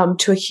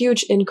 to a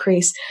huge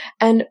increase.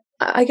 And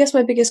I guess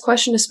my biggest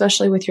question,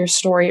 especially with your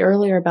story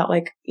earlier about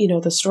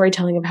the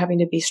storytelling of having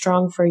to be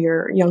strong for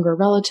your younger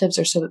relatives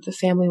or so that the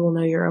family will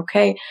know you're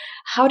okay.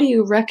 How do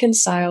you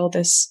reconcile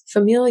this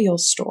familial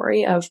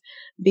story of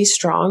be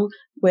strong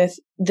with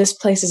this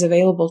place is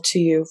available to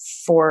you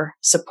for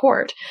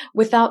support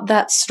without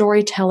that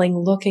storytelling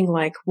looking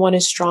like one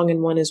is strong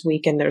and one is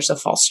weak and there's a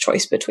false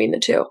choice between the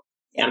two?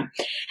 Yeah.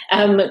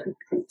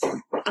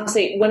 I'll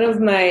say one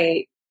of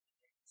my,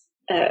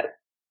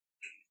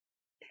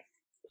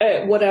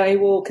 what I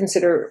will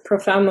consider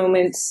profound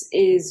moments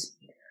is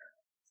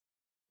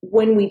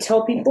when we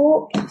tell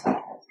people,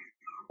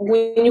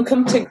 when you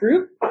come to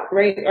group,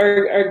 right?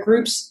 Our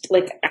groups,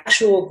 like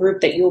actual group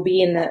that you'll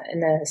be in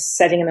the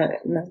setting, in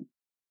the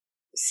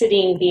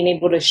sitting, being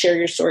able to share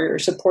your story or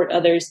support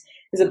others,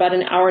 is about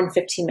an hour and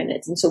 15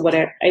 minutes. And so what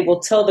I will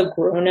tell the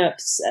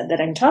grown-ups that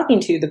I'm talking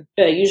to,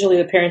 usually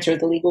the parents or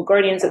the legal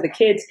guardians of the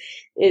kids,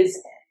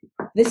 is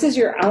this is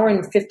your hour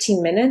and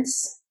 15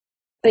 minutes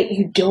that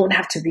you don't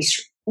have to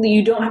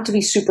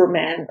be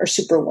Superman or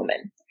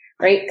Superwoman,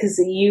 right? Because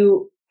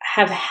you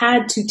have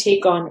had to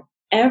take on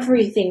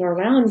everything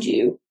around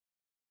you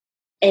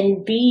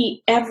and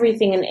be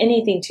everything and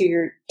anything to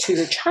your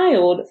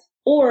child,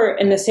 or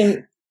in the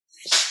same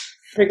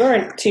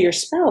regard to your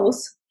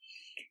spouse.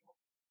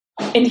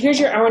 And here's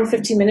your hour and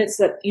 15 minutes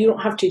that you don't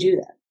have to do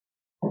that.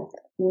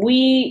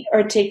 We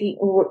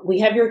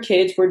have your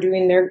kids,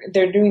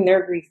 they're doing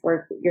their grief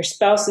work. Your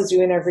spouse is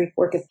doing their grief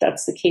work if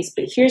that's the case.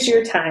 But here's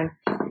your time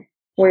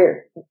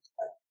where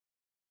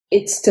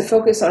it's to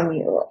focus on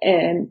you.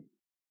 And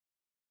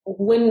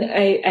when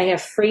I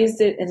have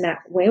phrased it in that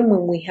way,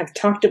 when we have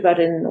talked about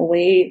it in a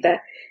way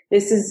that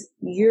this is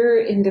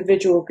your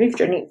individual grief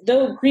journey,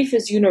 though grief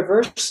is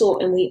universal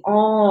and we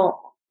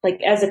all,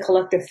 as a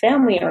collective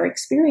family, are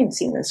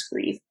experiencing this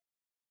grief,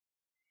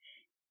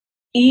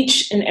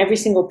 each and every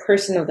single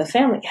person of the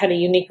family had a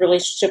unique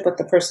relationship with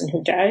the person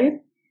who died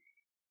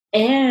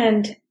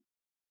and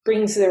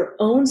brings their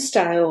own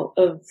style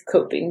of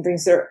coping,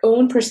 brings their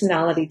own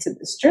personality to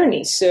this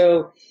journey.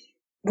 So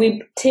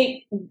we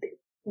take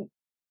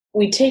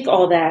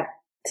all that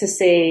to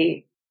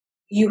say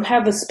you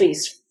have a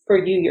space for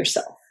you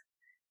yourself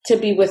to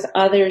be with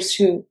others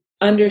who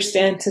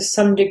understand to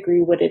some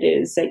degree what it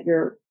is that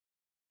you're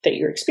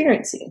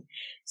experiencing.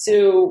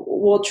 So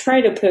we'll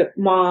try to put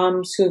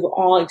moms who've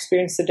all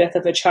experienced the death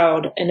of a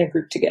child in a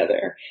group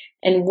together,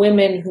 and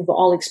women who've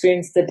all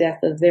experienced the death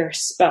of their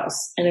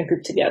spouse in a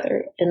group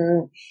together.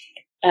 And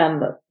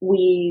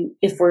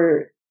if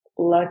we're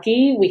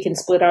lucky, we can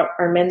split out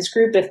our men's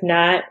group. If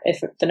not,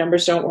 if the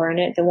numbers don't warrant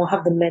it, then we'll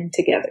have the men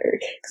together.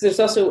 Because there's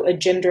also a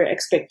gender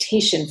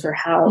expectation for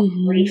how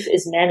grief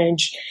is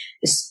managed,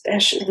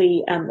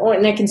 especially,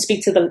 and I can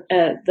speak to the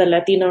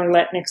Latino or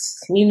Latinx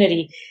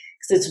community,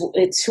 because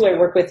it's who I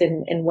work with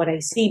and what I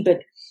see,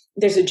 but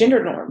there's a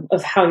gender norm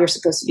of how you're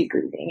supposed to be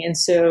grieving. And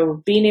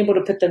so being able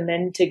to put the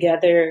men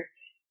together,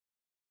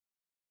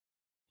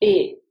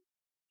 it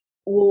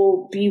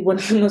will be one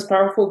of the most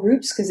powerful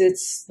groups, because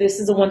this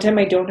is the one time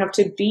I don't have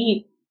to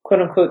be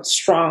quote unquote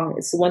strong.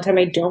 It's the one time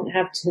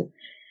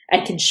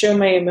I can show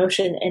my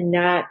emotion and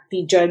not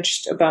be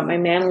judged about my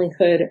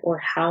manlyhood or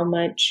how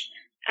much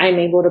I'm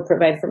able to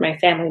provide for my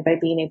family by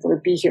being able to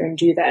be here and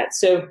do that.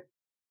 So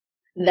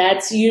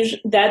that's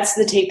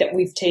the take that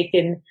we've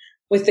taken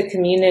with the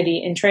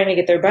community and trying to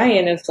get their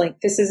buy-in of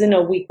this isn't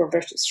a weak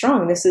versus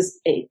strong. This is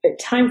a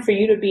time for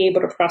you to be able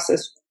to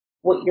process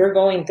what you're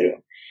going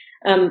through.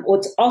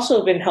 What's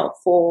also been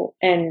helpful,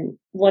 and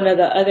one of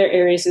the other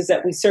areas, is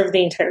that we serve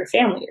the entire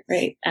family,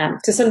 right?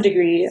 To some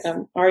degree,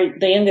 the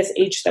youngest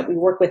age that we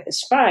work with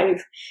is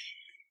 5.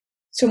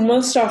 So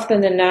most often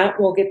than not,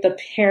 we'll get the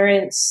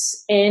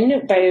parents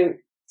in by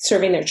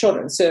serving their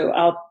children.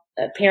 So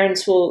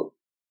parents will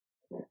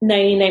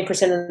 99%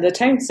 of the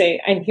time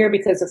say, I'm here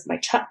because of my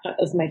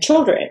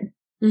children.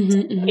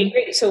 Okay,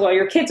 great. So while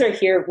your kids are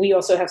here, we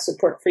also have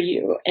support for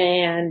you.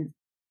 And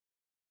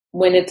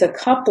when it's a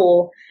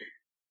couple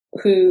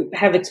who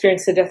have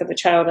experienced the death of a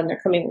child and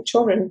they're coming with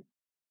children,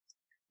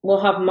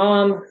 we'll have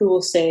mom who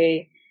will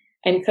say,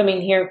 I'm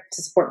coming here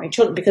to support my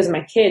children because of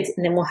my kids.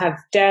 And then we'll have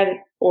dad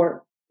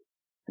or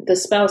the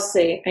spouse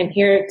say, I'm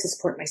here to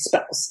support my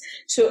spouse.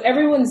 So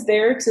everyone's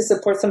there to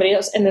support somebody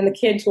else. And then the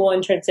kids will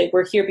in turn say,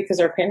 we're here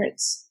because our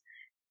parents,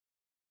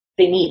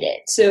 they need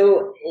it.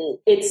 So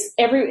it's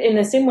in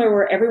the same way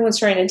where everyone's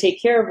trying to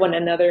take care of one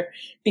another,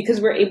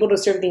 because we're able to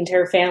serve the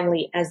entire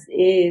family as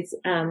is.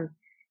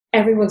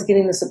 Everyone's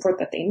getting the support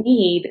that they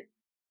need,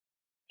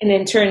 and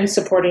in turn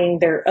supporting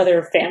their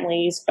other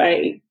families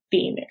by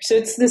being there. So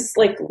it's this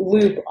like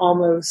loop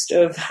almost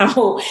of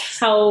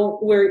how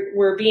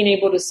we're being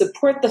able to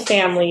support the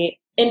family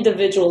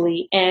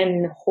individually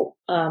and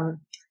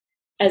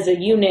as a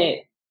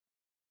unit,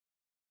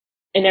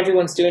 and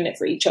everyone's doing it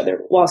for each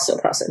other while still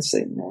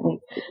processing their own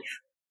grief.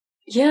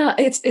 Yeah,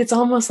 it's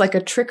almost like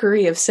a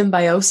trickery of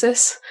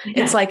symbiosis.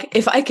 Yeah. It's like,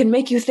 if I can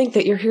make you think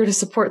that you're here to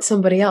support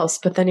somebody else,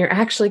 but then you're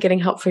actually getting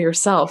help for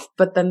yourself,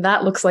 but then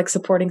that looks like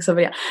supporting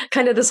somebody else.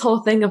 Kind of this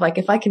whole thing of like,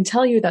 if I can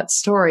tell you that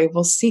story,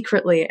 will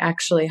secretly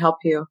actually help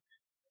you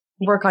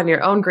work on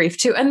your own grief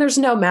too. And there's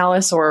no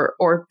malice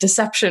or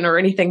deception or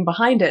anything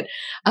behind it.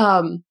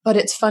 But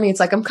it's funny. It's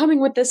like, I'm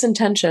coming with this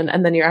intention,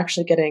 and then you're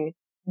actually getting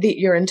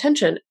your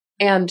intention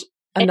and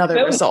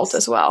another result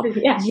as well.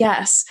 Yeah.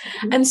 Yes.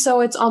 Mm-hmm. And so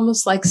it's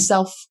almost like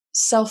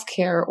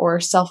self-care or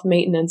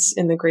self-maintenance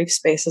in the grief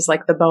space is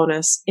like the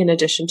bonus in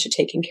addition to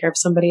taking care of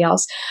somebody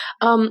else.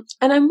 And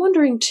I'm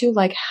wondering too,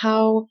 like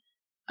how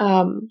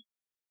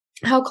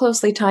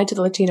closely tied to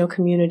the Latino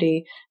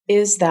community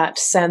is that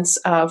sense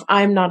of,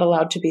 I'm not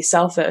allowed to be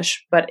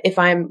selfish, but if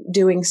I'm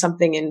doing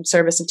something in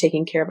service of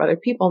taking care of other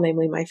people,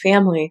 namely my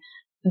family,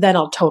 then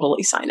I'll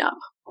totally sign up.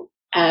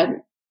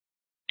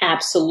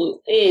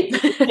 Absolutely. It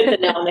hit the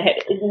nail on the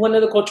head. One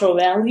of the cultural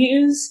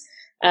values,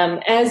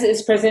 as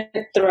is present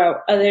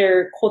throughout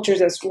other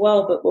cultures as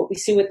well, but what we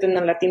see within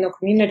the Latino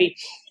community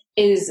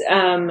is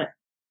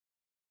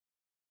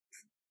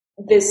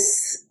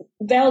this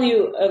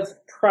value of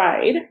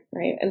pride,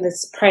 right? And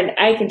this pride,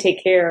 I can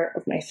take care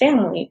of my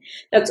family.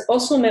 That's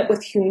also met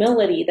with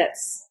humility that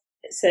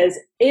says,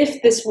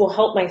 if this will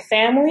help my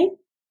family,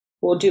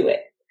 we'll do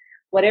it.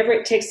 Whatever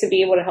it takes to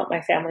be able to help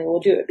my family,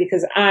 we'll do it,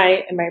 because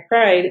I, in my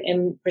pride,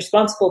 am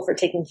responsible for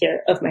taking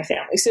care of my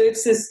family. So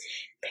it's this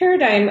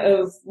paradigm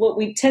of what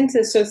we tend to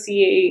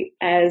associate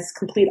as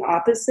complete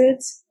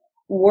opposites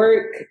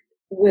work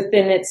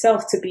within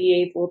itself to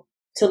be able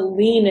to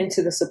lean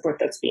into the support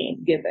that's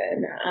being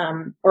given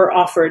or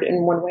offered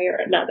in one way or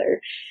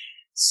another.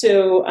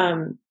 So,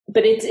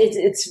 but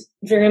it's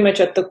very much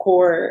at the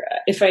core.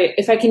 If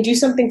I can do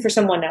something for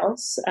someone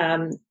else,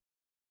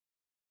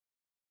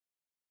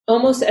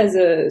 almost as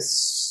a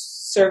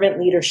servant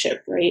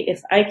leadership, right?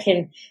 If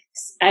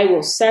I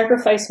will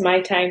sacrifice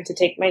my time to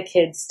take my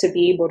kids to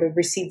be able to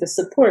receive the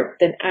support,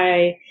 then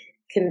I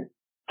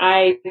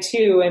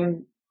too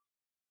am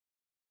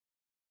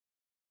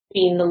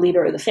being the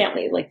leader of the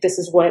family. Like, this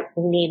is what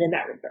we need in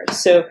that regard.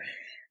 So,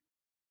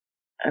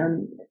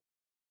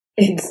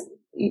 it's,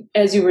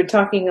 as you were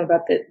talking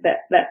about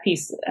that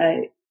piece,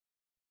 I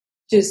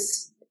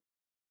just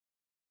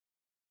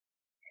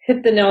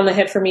hit the nail on the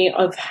head for me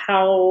of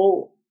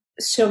how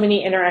so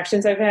many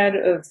interactions I've had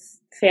of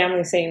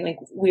family saying, like,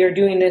 we are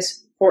doing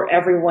this for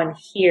everyone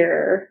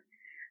here.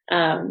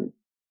 And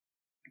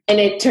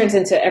it turns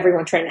into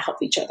everyone trying to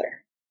help each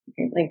other.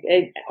 Okay? Like,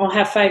 I'll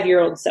have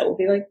 5-year-olds that will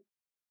be like,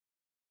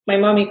 my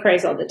mommy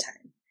cries all the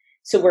time,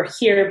 so we're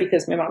here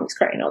because my mommy's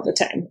crying all the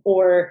time.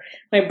 Or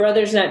my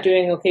brother's not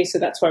doing okay, so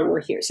that's why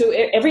we're here. So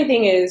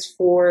everything is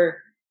for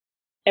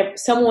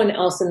someone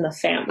else in the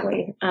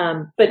family.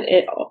 But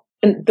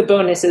and the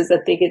bonus is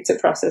that they get to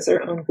process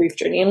their own grief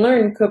journey and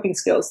learn coping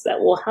skills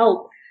that will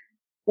help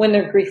when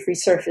their grief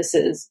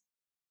resurfaces.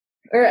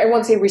 Or I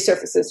won't say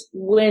resurfaces,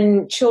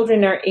 when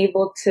children are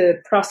able to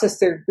process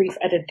their grief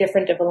at a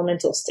different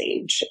developmental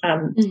stage.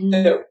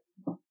 So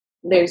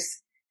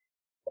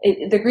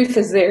the grief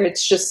is there.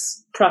 It's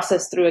just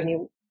processed through a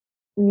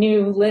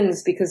new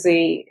lens because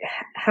they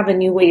have a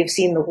new way of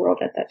seeing the world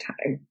at that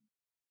time.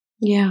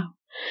 Yeah.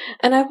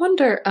 And I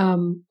wonder,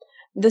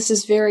 this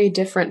is very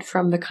different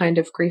from the kind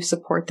of grief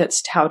support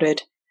that's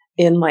touted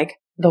in like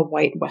the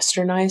white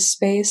westernized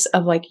space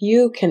of like,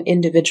 you can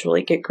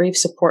individually get grief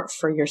support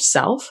for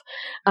yourself.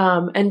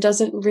 And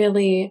doesn't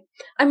really,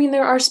 I mean,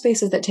 there are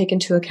spaces that take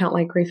into account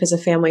like grief as a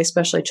family,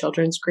 especially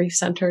children's grief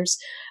centers.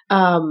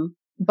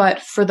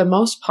 But for the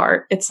most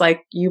part, it's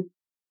like you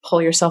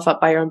pull yourself up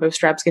by your own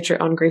bootstraps, get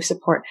your own grief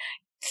support,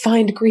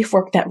 find grief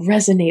work that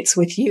resonates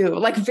with you,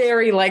 like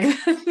very like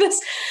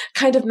this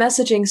kind of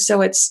messaging.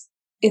 So it's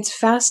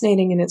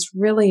fascinating, and it's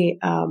really,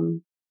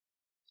 the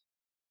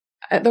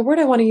word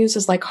I want to use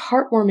is like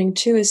heartwarming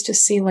too, is to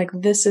see like,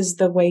 this is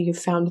the way you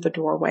found the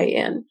doorway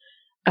in.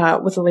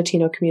 With the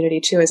Latino community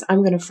too, is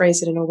I'm going to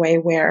phrase it in a way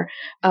where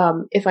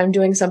if I'm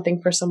doing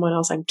something for someone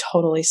else, I'm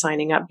totally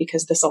signing up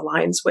because this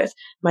aligns with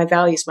my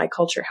values, my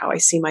culture, how I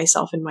see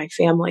myself and my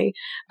family,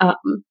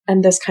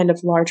 and this kind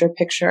of larger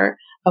picture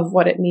of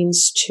what it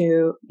means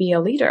to be a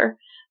leader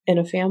in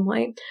a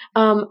family.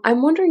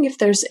 I'm wondering if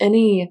there's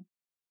any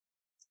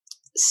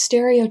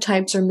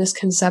stereotypes or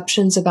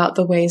misconceptions about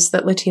the ways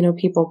that Latino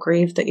people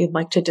grieve that you'd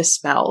like to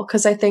dispel.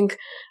 Because I think,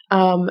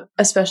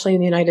 especially in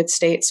the United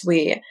States,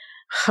 we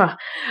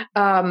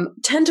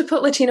tend to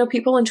put Latino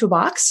people into a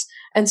box.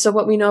 And so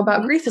what we know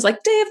about grief is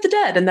like Day of the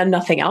Dead and then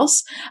nothing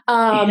else.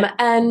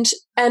 And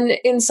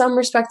in some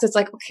respects, it's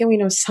like, okay, we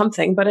know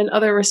something. But in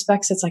other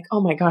respects, it's like,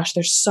 oh my gosh,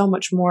 there's so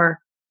much more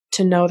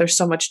to know. There's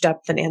so much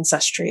depth and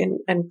ancestry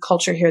and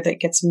culture here that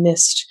gets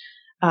missed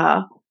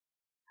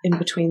in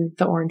between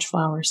the orange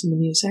flowers and the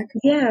music.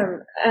 Yeah.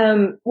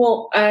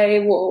 Well,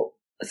 I will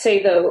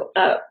say though,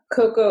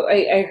 Coco,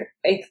 I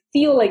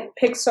feel like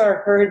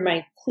Pixar heard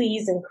my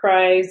pleas and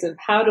cries of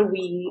how do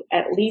we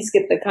at least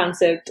get the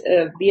concept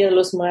of Dia de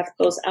los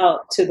Muertos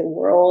out to the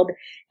world.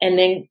 And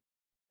then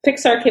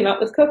Pixar came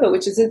out with Coco,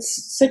 which is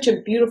it's such a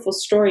beautiful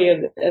story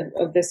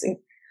of this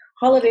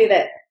holiday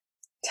that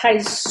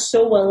ties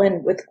so well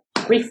in with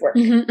grief work.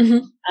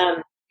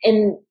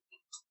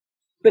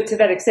 But to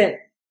that extent,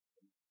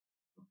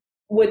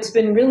 what's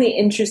been really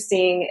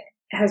interesting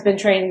has been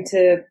trying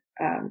to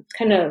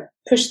kind of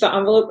push the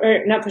envelope,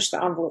 or not push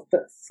the envelope,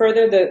 but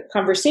further the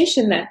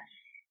conversation that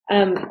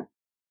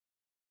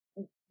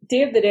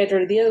Day of the Dead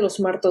or Dia de los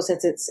Muertos,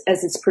 as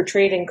it's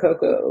portrayed in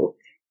Coco,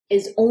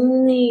 is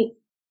only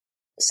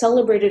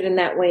celebrated in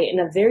that way in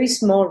a very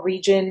small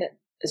region,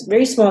 a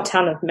very small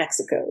town of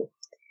Mexico.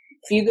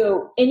 If you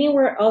go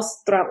anywhere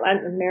else throughout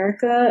Latin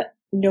America,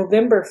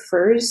 November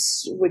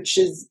 1st, which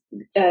is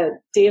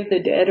Day of the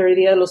Dead or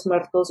Dia de los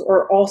Muertos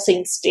or All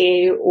Saints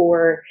Day,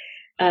 or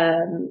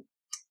I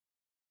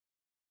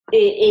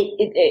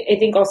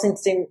think All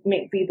Saints Day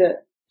may be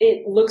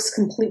it looks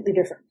completely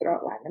different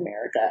throughout Latin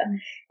America.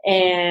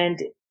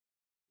 And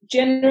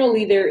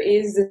generally there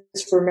is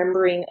this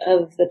remembering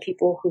of the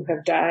people who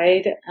have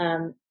died,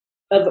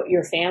 of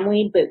your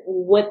family, but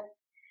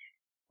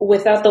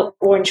without the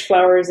orange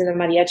flowers and the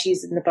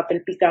mariachis and the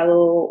papel picado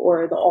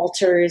or the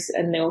altars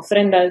and the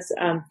ofrendas,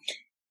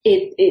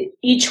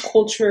 each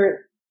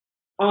culture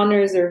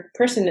honors their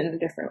person in a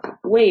different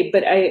way.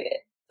 But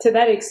to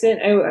that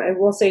extent, I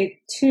will say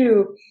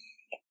too,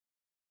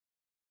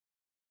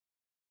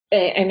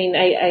 I mean,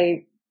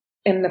 I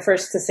am the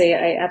first to say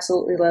I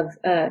absolutely love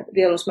Dia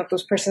de los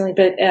Muertos personally,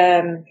 but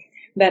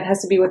that has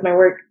to be with my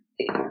work.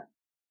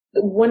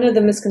 One of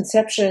the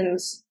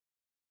misconceptions,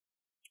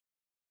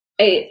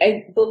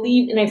 I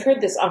believe, and I've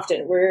heard this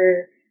often,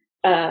 where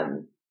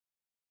I'm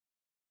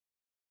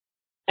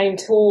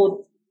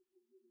told,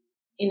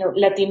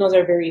 Latinos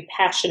are very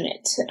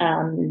passionate.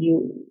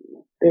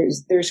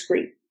 There's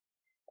grief.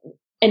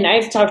 And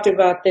I've talked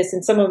about this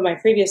in some of my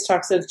previous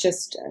talks of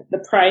just the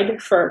pride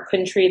for our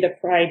country, the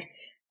pride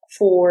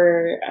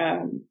for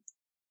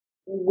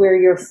where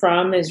you're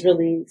from is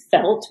really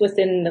felt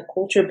within the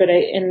culture. But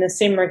in the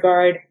same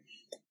regard,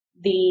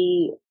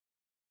 the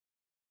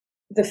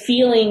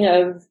feeling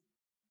of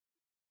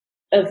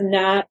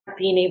not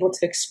being able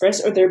to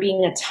express, or there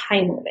being a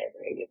time limit,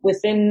 right?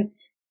 Within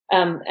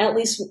at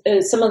least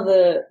some of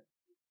the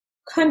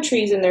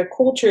countries and their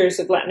cultures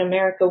of Latin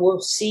America,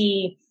 will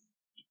see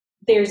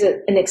there's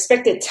an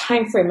expected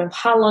time frame of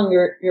how long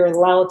you're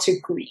allowed to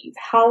grieve,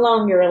 how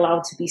long you're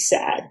allowed to be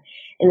sad.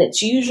 And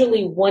it's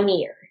usually 1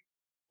 year.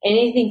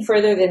 Anything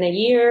further than a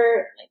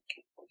year,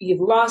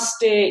 you've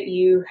lost it,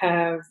 you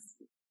have,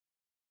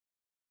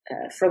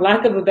 for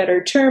lack of a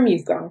better term,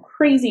 you've gone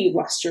crazy, you've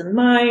lost your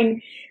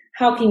mind.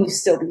 How can you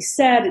still be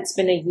sad? It's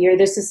been a year.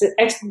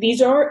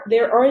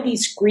 There are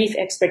these grief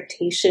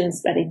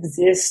expectations that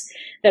exist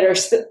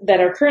that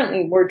are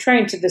currently, we're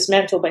trying to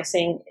dismantle by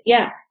saying,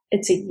 yeah,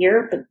 it's a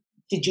year, but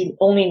did you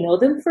only know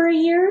them for a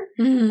year?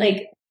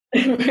 Like,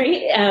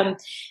 right?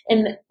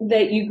 And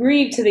that you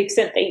grieve to the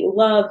extent that you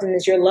loved, and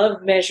is your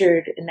love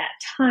measured in that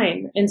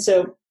time? And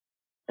so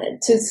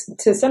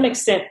to some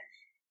extent,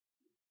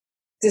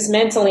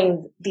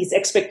 dismantling these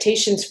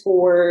expectations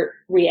for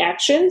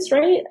reactions,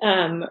 right?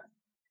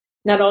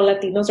 Not all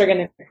Latinos are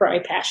going to cry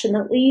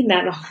passionately.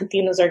 Not all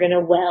Latinos are going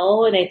to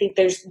wail. And I think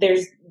there's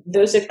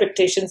those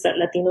expectations that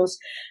Latinos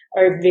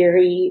are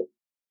very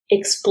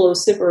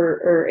explosive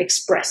or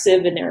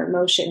expressive in their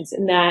emotions,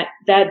 and that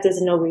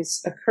doesn't always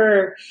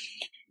occur.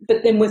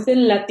 But then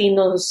within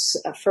Latinos,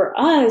 for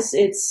us,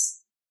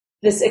 it's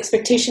this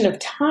expectation of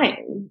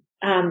time,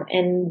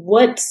 and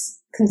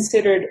what's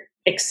considered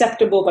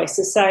acceptable by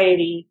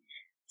society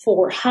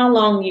for how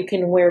long you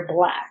can wear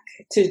black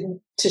to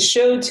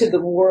show to the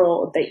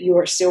world that you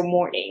are still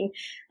mourning,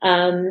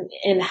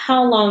 and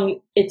how long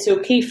it's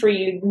okay for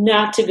you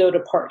not to go to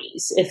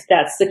parties if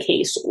that's the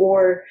case,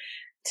 or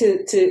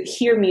to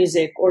hear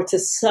music, or to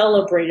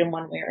celebrate in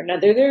one way or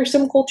another. There are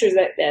some cultures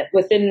that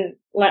within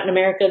Latin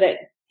America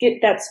that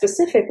get that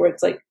specific, where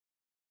it's like,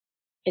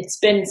 it's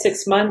been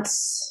 6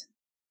 months.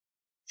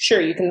 Sure,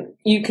 you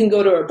can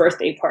go to a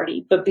birthday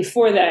party, but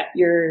before that,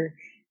 you're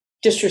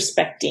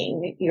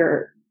disrespecting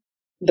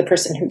the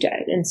person who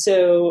died. And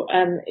so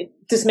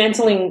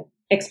dismantling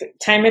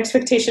time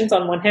expectations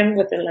on one hand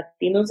within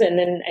Latinos, and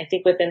then I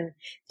think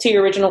to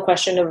your original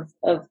question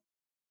of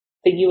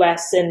the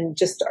U.S. and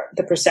just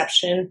the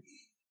perception,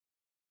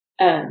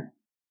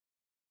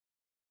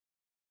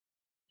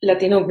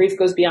 Latino grief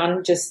goes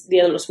beyond just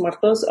Dia de los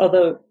Muertos,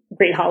 although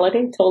great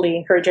holiday. Totally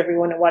encourage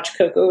everyone to watch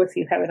Coco if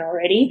you haven't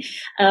already.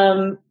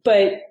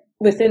 But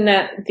within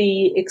that,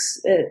 the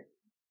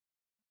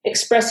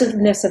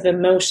expressiveness of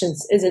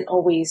emotions isn't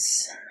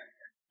always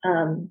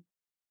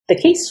the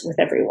case with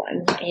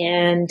everyone,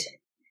 and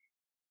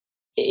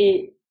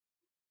it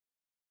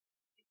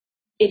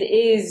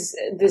is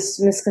this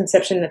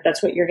misconception that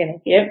that's what you're going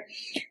to get.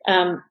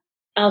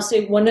 I'll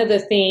say one of the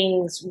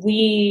things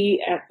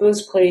we at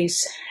Bo's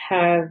Place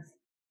have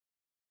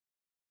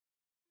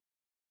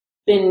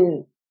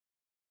been,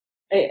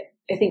 I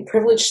think,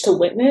 privileged to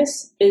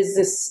witness is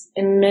this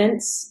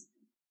immense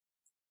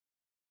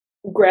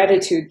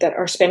gratitude that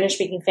our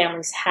Spanish-speaking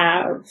families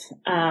have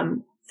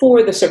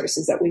for the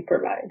services that we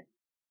provide.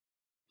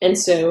 And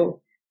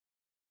so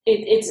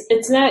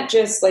it's not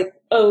just like,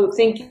 oh,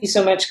 thank you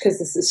so much because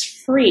this is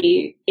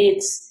free.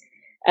 It's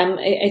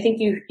I think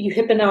you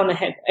hit the nail on the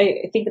head.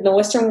 I think in the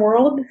Western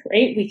world,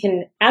 right, we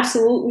can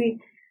absolutely,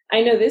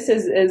 I know this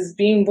as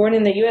being born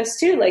in the US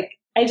too, like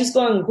I just go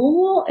on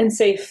Google and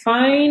say,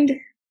 find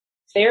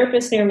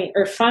therapist near me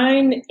or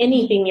find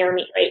anything near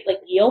me, right? Like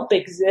Yelp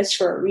exists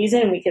for a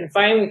reason. We can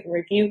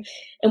review,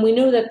 and we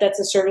know that that's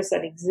a service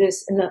that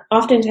exists. And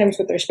oftentimes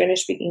with our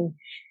Spanish speaking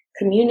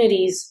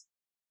communities,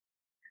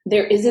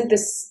 there isn't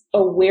this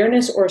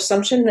awareness or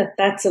assumption that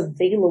that's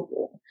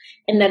available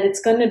and that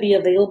it's going to be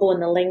available in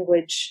the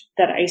language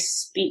that I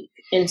speak.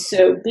 And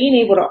so being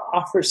able to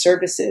offer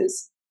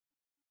services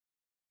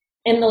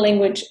in the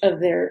language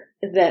of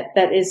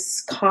that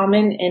is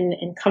common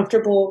and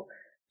comfortable,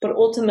 but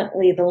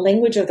ultimately the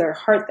language of their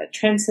heart that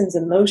transcends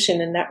emotion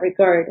in that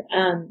regard,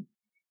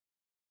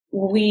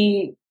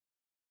 we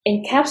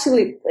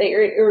encapsulate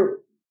or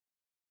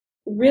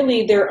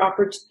really their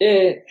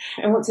opportunity.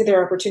 I won't say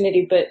their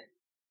opportunity, but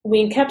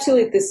we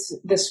encapsulate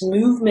this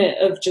movement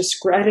of just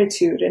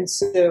gratitude. And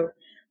so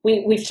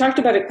we've talked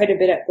about it quite a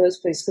bit at Bo's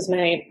Place because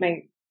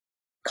my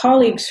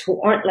colleagues who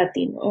aren't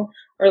Latino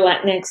or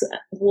Latinx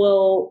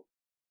will,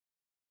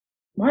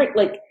 Mark,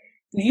 like,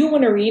 you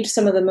want to read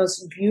some of the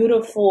most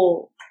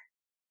beautiful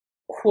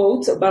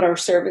quotes about our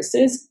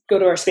services, go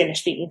to our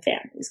Spanish-speaking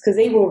families, because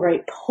they will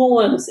write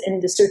poems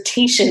and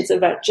dissertations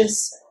about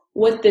just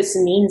what this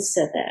means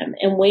to them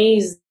in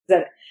ways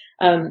that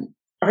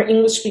our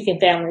English-speaking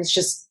families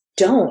just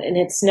don't. And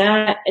it's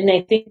not, and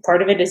I think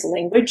part of it is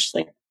language.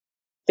 Like,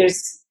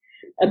 there's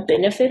a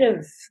benefit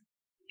of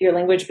your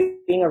language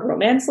being a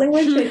romance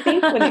language, I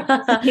think.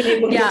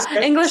 When yeah,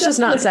 English is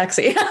not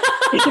sexy.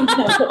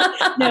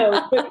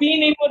 no, but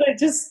being able to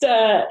just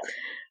to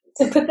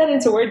put that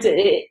into words,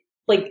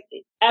 like,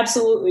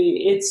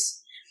 absolutely,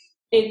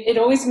 it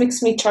always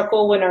makes me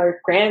chuckle when our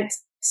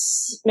grants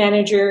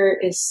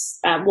manager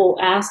will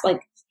ask,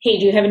 like, hey,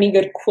 do you have any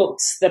good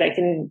quotes that I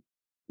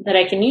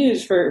can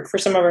use for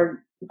some of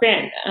our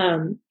grant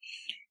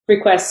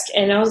requests?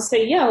 And I'll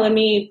say, yeah, let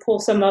me pull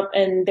some up,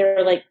 and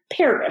they're like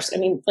paragraphs. I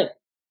mean, like,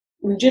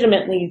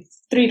 legitimately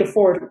 3 to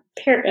 4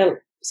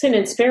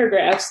 sentence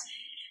paragraphs,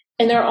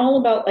 and they're all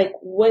about like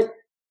what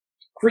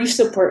grief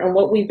support and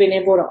what we've been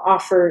able to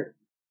offer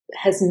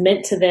has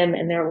meant to them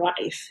in their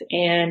life.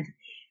 And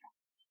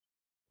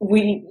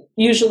we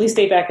usually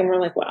stay back and we're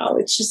like, wow,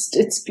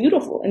 it's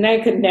beautiful. And I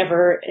could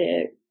never,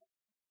 it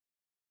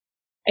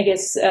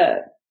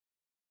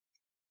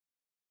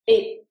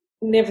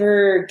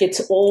never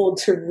gets old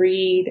to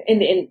read,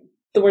 and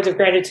the words of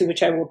gratitude,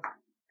 which I will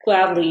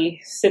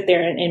gladly sit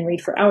there and read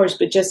for hours,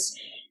 but just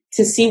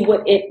to see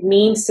what it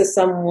means to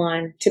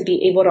someone to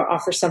be able to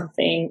offer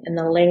something in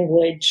the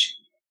language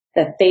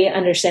that they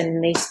understand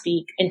and they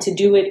speak, and to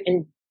do it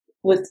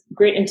with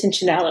great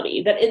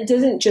intentionality, that it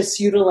doesn't just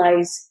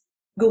utilize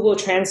Google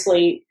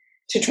Translate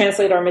to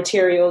translate our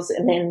materials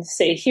and then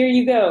say, here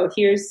you go,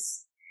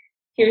 here's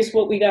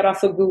what we got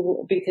off of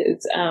Google,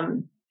 because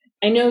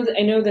I know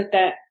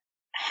that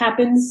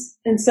happens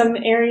in some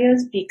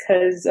areas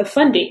because of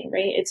funding,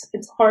 right?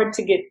 It's hard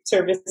to get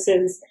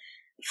services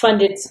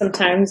funded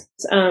sometimes,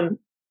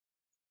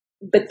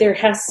 but there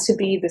has to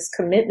be this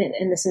commitment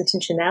and this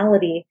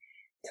intentionality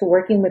to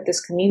working with this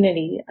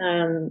community,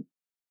 and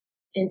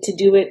to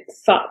do it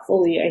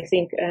thoughtfully. I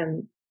think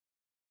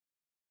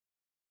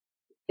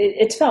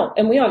it's felt,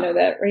 and we all know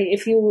that, right?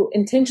 If you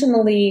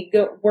intentionally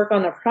go work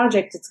on a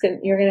project,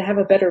 you're going to have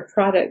a better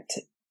product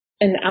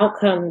and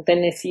outcome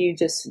than if you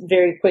just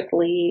very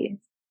quickly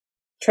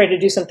try to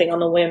do something on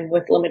the whim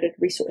with limited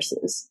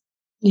resources.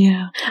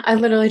 Yeah. I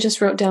literally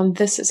just wrote down,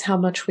 this is how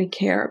much we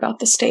care about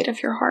the state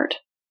of your heart.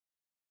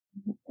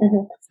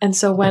 Mm-hmm. And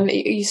so when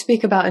you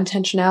speak about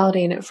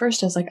intentionality, and at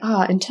first I was like,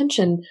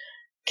 intention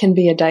can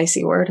be a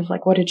dicey word of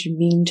like, what did you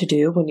mean to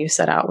do when you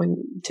set out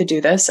to do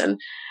this? And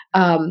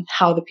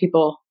how the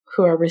people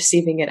who are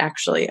receiving it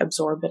actually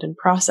absorb it and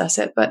process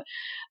it. But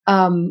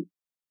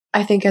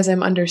I think as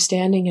I'm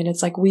understanding it,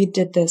 it's like we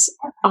did this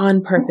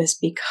on purpose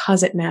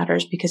because it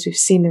matters, because we've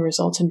seen the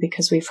results, and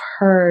because we've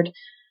heard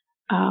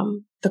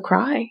the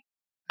cry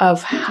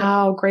of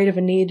how great of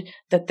a need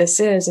that this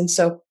is. And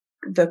so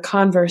the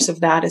converse of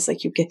that is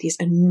like you get these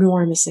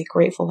enormously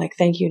grateful, like,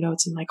 thank you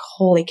notes, and like,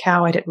 holy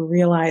cow, I didn't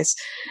realize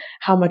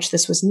how much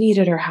this was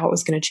needed or how it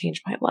was going to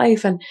change my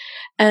life.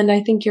 And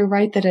I think you're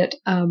right that it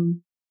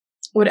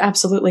would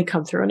absolutely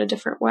come through in a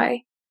different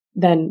way.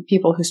 than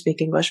people who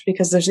speak English,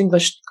 because there's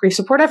English grief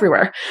support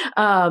everywhere.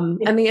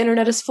 And the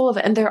internet is full of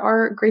it. And there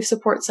are grief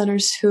support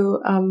centers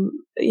who,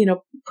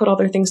 put all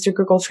their things through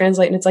Google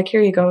Translate. And it's like,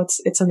 here you go.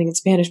 It's something in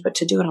Spanish, but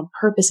to do it on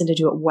purpose and to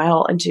do it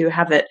well and to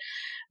have it,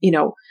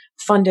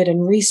 funded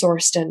and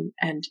resourced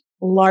and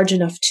large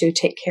enough to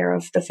take care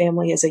of the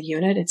family as a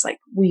unit. It's like,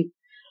 we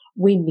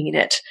mean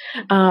it.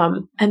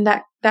 And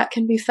that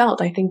can be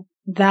felt. I think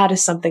that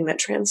is something that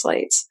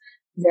translates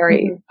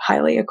very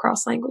highly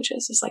across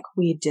languages. It's like,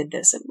 we did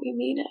this and we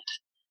mean it.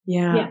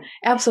 Yeah.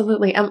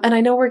 Absolutely. And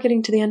I know we're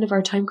getting to the end of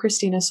our time,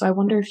 Christina, so I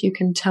wonder if you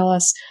can tell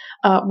us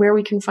where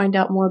we can find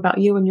out more about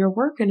you and your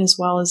work, and as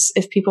well as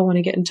if people want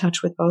to get in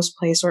touch with Beau's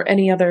Place or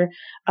any other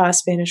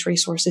Spanish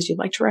resources you'd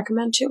like to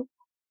recommend too.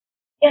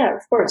 Yeah,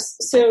 of course.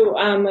 So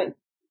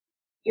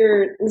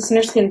your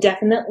listeners can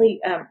definitely,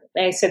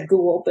 I said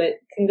Google, but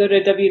can go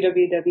to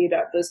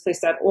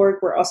www.beausplace.org.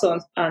 We're also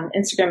on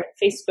Instagram and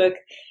Facebook.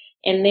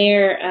 And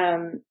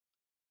there,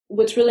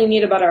 what's really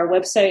neat about our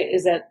website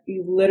is that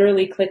you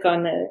literally click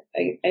on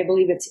I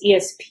believe it's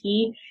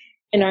ESP,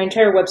 and our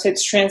entire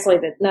website's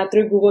translated, not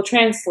through Google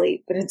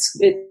Translate, but it's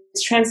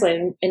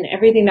translated. And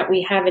everything that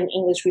we have in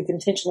English, we've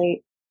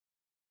intentionally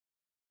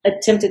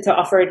attempted to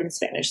offer it in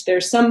Spanish. There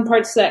are some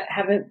parts that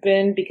haven't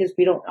been because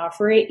we don't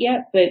offer it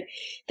yet, but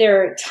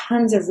there are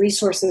tons of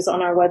resources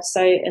on our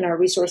website and our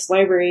resource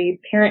library,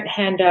 parent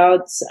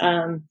handouts,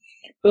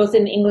 both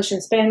in English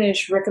and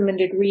Spanish,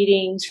 recommended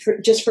readings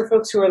for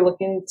folks who are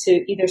looking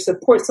to either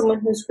support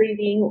someone who's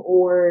grieving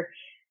or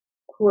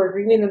who are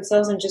grieving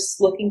themselves and just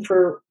looking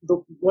for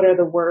what are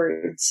the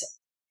words.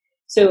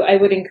 So I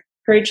would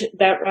encourage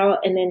that route.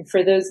 And then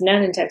for those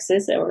not in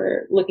Texas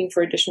or looking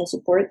for additional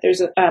support,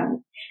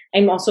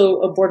 I'm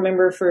also a board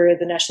member for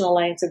the National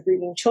Alliance of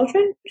Grieving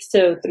Children.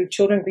 So through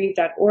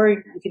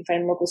childrengrieve.org, you can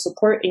find local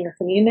support in your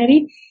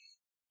community.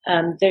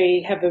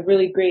 They have a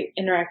really great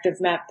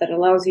interactive map that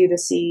allows you to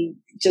see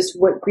just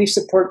what grief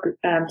support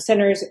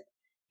centers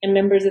and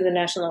members of the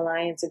National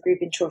Alliance of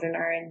Grieving Children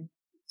are in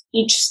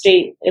each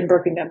state and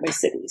broken down by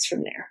cities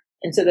from there.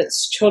 And so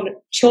that's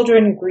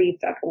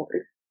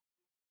childrengrieve.org.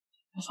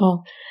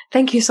 Wonderful.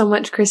 Thank you so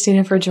much,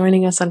 Christina, for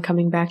joining us on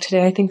Coming Back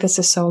today. I think this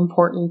is so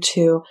important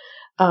to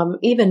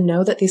even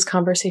know that these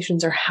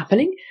conversations are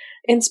happening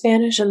in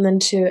Spanish, and then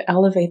to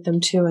elevate them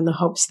too in the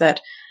hopes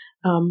that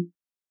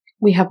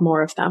we have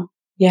more of them.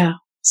 Yeah,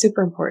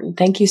 super important.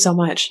 Thank you so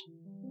much.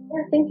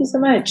 Yeah, thank you so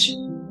much.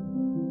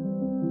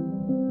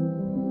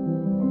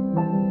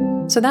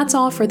 So that's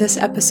all for this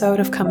episode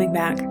of Coming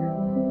Back.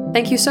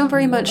 Thank you so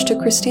very much to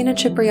Christina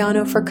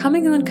Cipriano for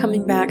coming on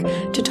Coming Back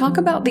to talk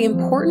about the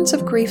importance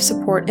of grief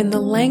support in the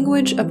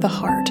language of the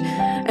heart,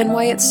 and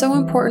why it's so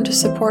important to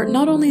support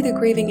not only the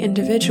grieving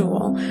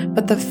individual,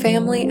 but the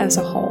family as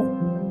a whole.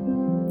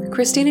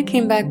 Christina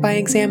came back by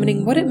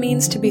examining what it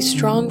means to be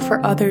strong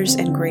for others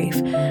in grief,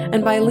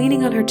 and by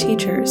leaning on her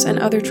teachers and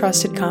other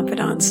trusted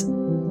confidants.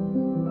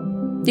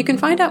 You can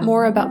find out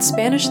more about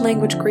Spanish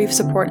language grief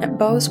support at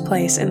Beau's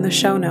Place in the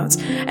show notes,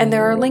 and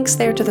there are links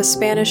there to the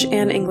Spanish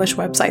and English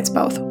websites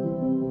both.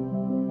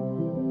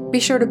 Be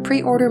sure to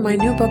pre-order my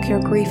new book, Your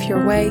Grief,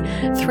 Your Way,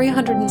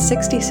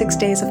 366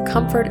 Days of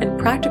Comfort and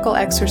Practical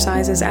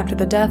Exercises After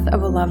the Death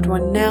of a Loved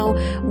One now,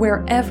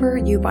 wherever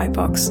you buy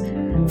books.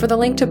 For the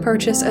link to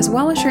purchase, as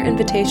well as your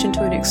invitation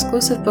to an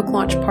exclusive book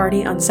launch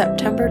party on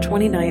September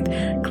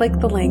 29th, click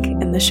the link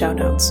in the show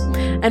notes.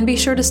 And be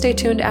sure to stay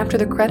tuned after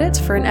the credits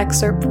for an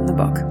excerpt from the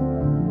book.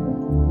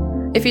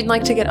 If you'd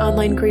like to get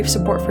online grief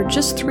support for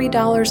just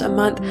 $3 a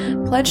month,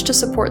 pledge to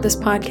support this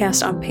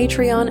podcast on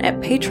Patreon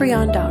at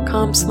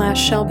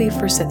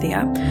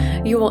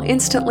patreon.com/ShelbyForsythia. You will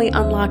instantly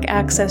unlock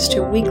access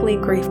to weekly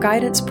grief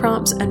guidance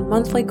prompts and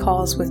monthly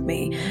calls with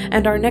me.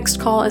 And our next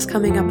call is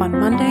coming up on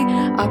Monday,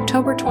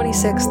 October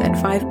 26th at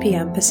 5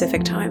 p.m.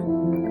 Pacific Time.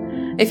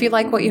 If you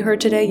like what you heard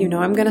today, you know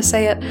I'm going to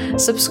say it.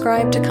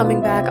 Subscribe to Coming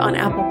Back on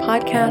Apple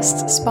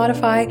Podcasts,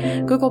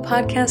 Spotify, Google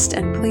Podcasts,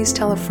 and please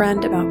tell a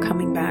friend about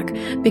Coming Back,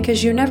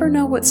 because you never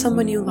know what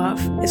someone you love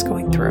is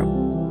going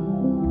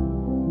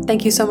through.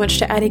 Thank you so much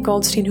to Addie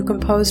Goldstein, who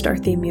composed our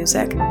theme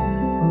music.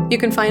 You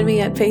can find me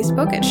at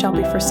Facebook at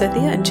Shelby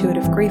Forsythia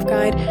Intuitive Grief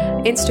Guide,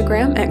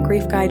 Instagram at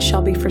Grief Guide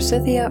Shelby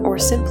Forsythia, or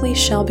simply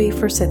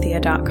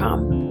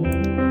shelbyforsythia.com.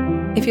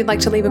 If you'd like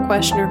to leave a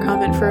question or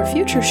comment for a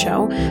future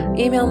show,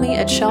 email me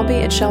at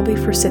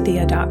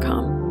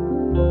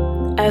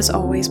shelby@shelbyforsythia.com. As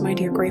always, my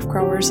dear grief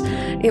growers,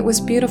 it was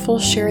beautiful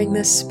sharing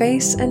this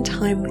space and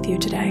time with you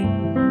today.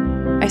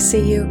 I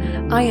see you.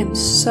 I am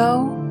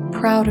so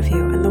proud of you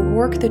and the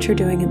work that you're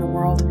doing in the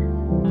world,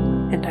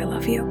 and I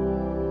love you.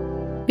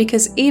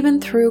 Because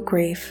even through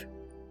grief,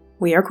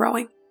 we are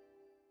growing.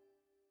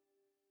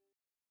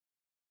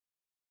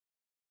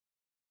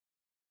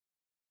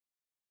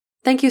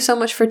 Thank you so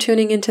much for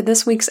tuning into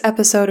this week's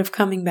episode of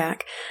Coming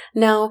Back.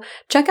 Now,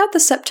 check out the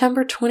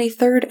September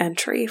 23rd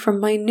entry from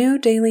my new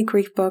daily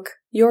grief book,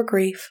 Your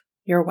Grief,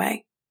 Your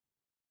Way.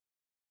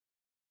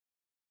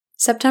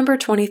 September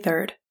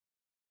 23rd.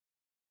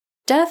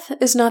 Death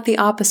is not the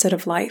opposite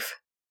of life,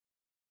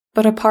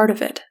 but a part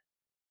of it.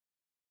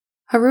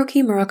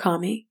 Haruki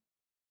Murakami.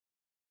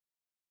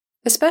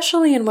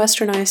 Especially in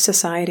westernized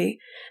society,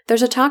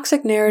 there's a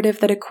toxic narrative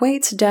that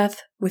equates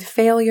death with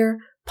failure,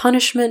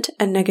 punishment,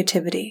 and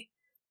negativity.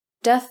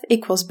 Death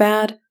equals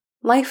bad,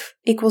 life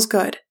equals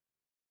good.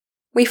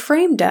 We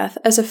frame death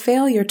as a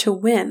failure to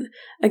win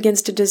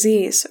against a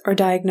disease or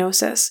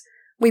diagnosis.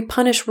 We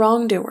punish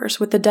wrongdoers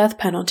with the death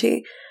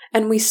penalty,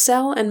 and we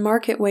sell and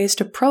market ways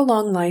to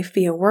prolong life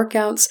via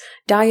workouts,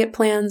 diet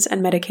plans,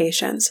 and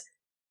medications.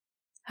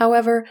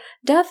 However,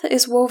 death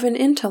is woven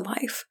into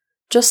life,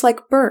 just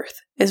like birth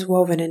is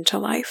woven into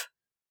life.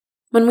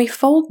 When we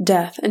fold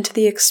death into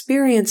the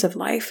experience of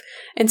life,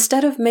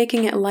 instead of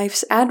making it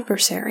life's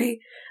adversary,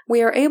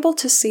 we are able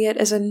to see it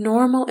as a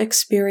normal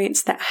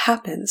experience that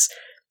happens,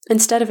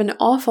 instead of an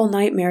awful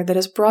nightmare that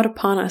is brought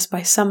upon us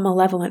by some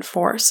malevolent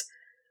force.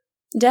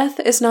 Death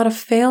is not a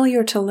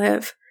failure to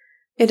live.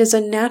 It is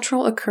a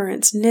natural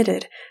occurrence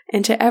knitted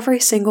into every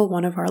single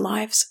one of our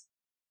lives.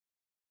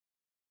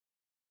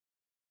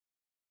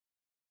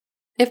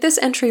 If this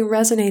entry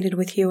resonated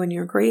with you in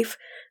your grief,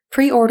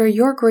 pre-order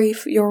Your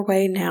Grief Your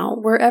Way now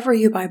wherever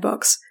you buy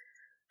books.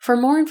 For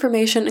more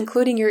information,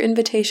 including your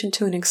invitation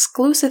to an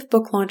exclusive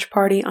book launch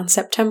party on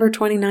September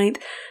 29th,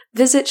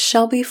 visit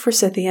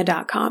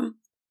shelbyforsythia.com.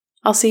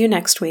 I'll see you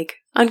next week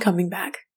on Coming Back.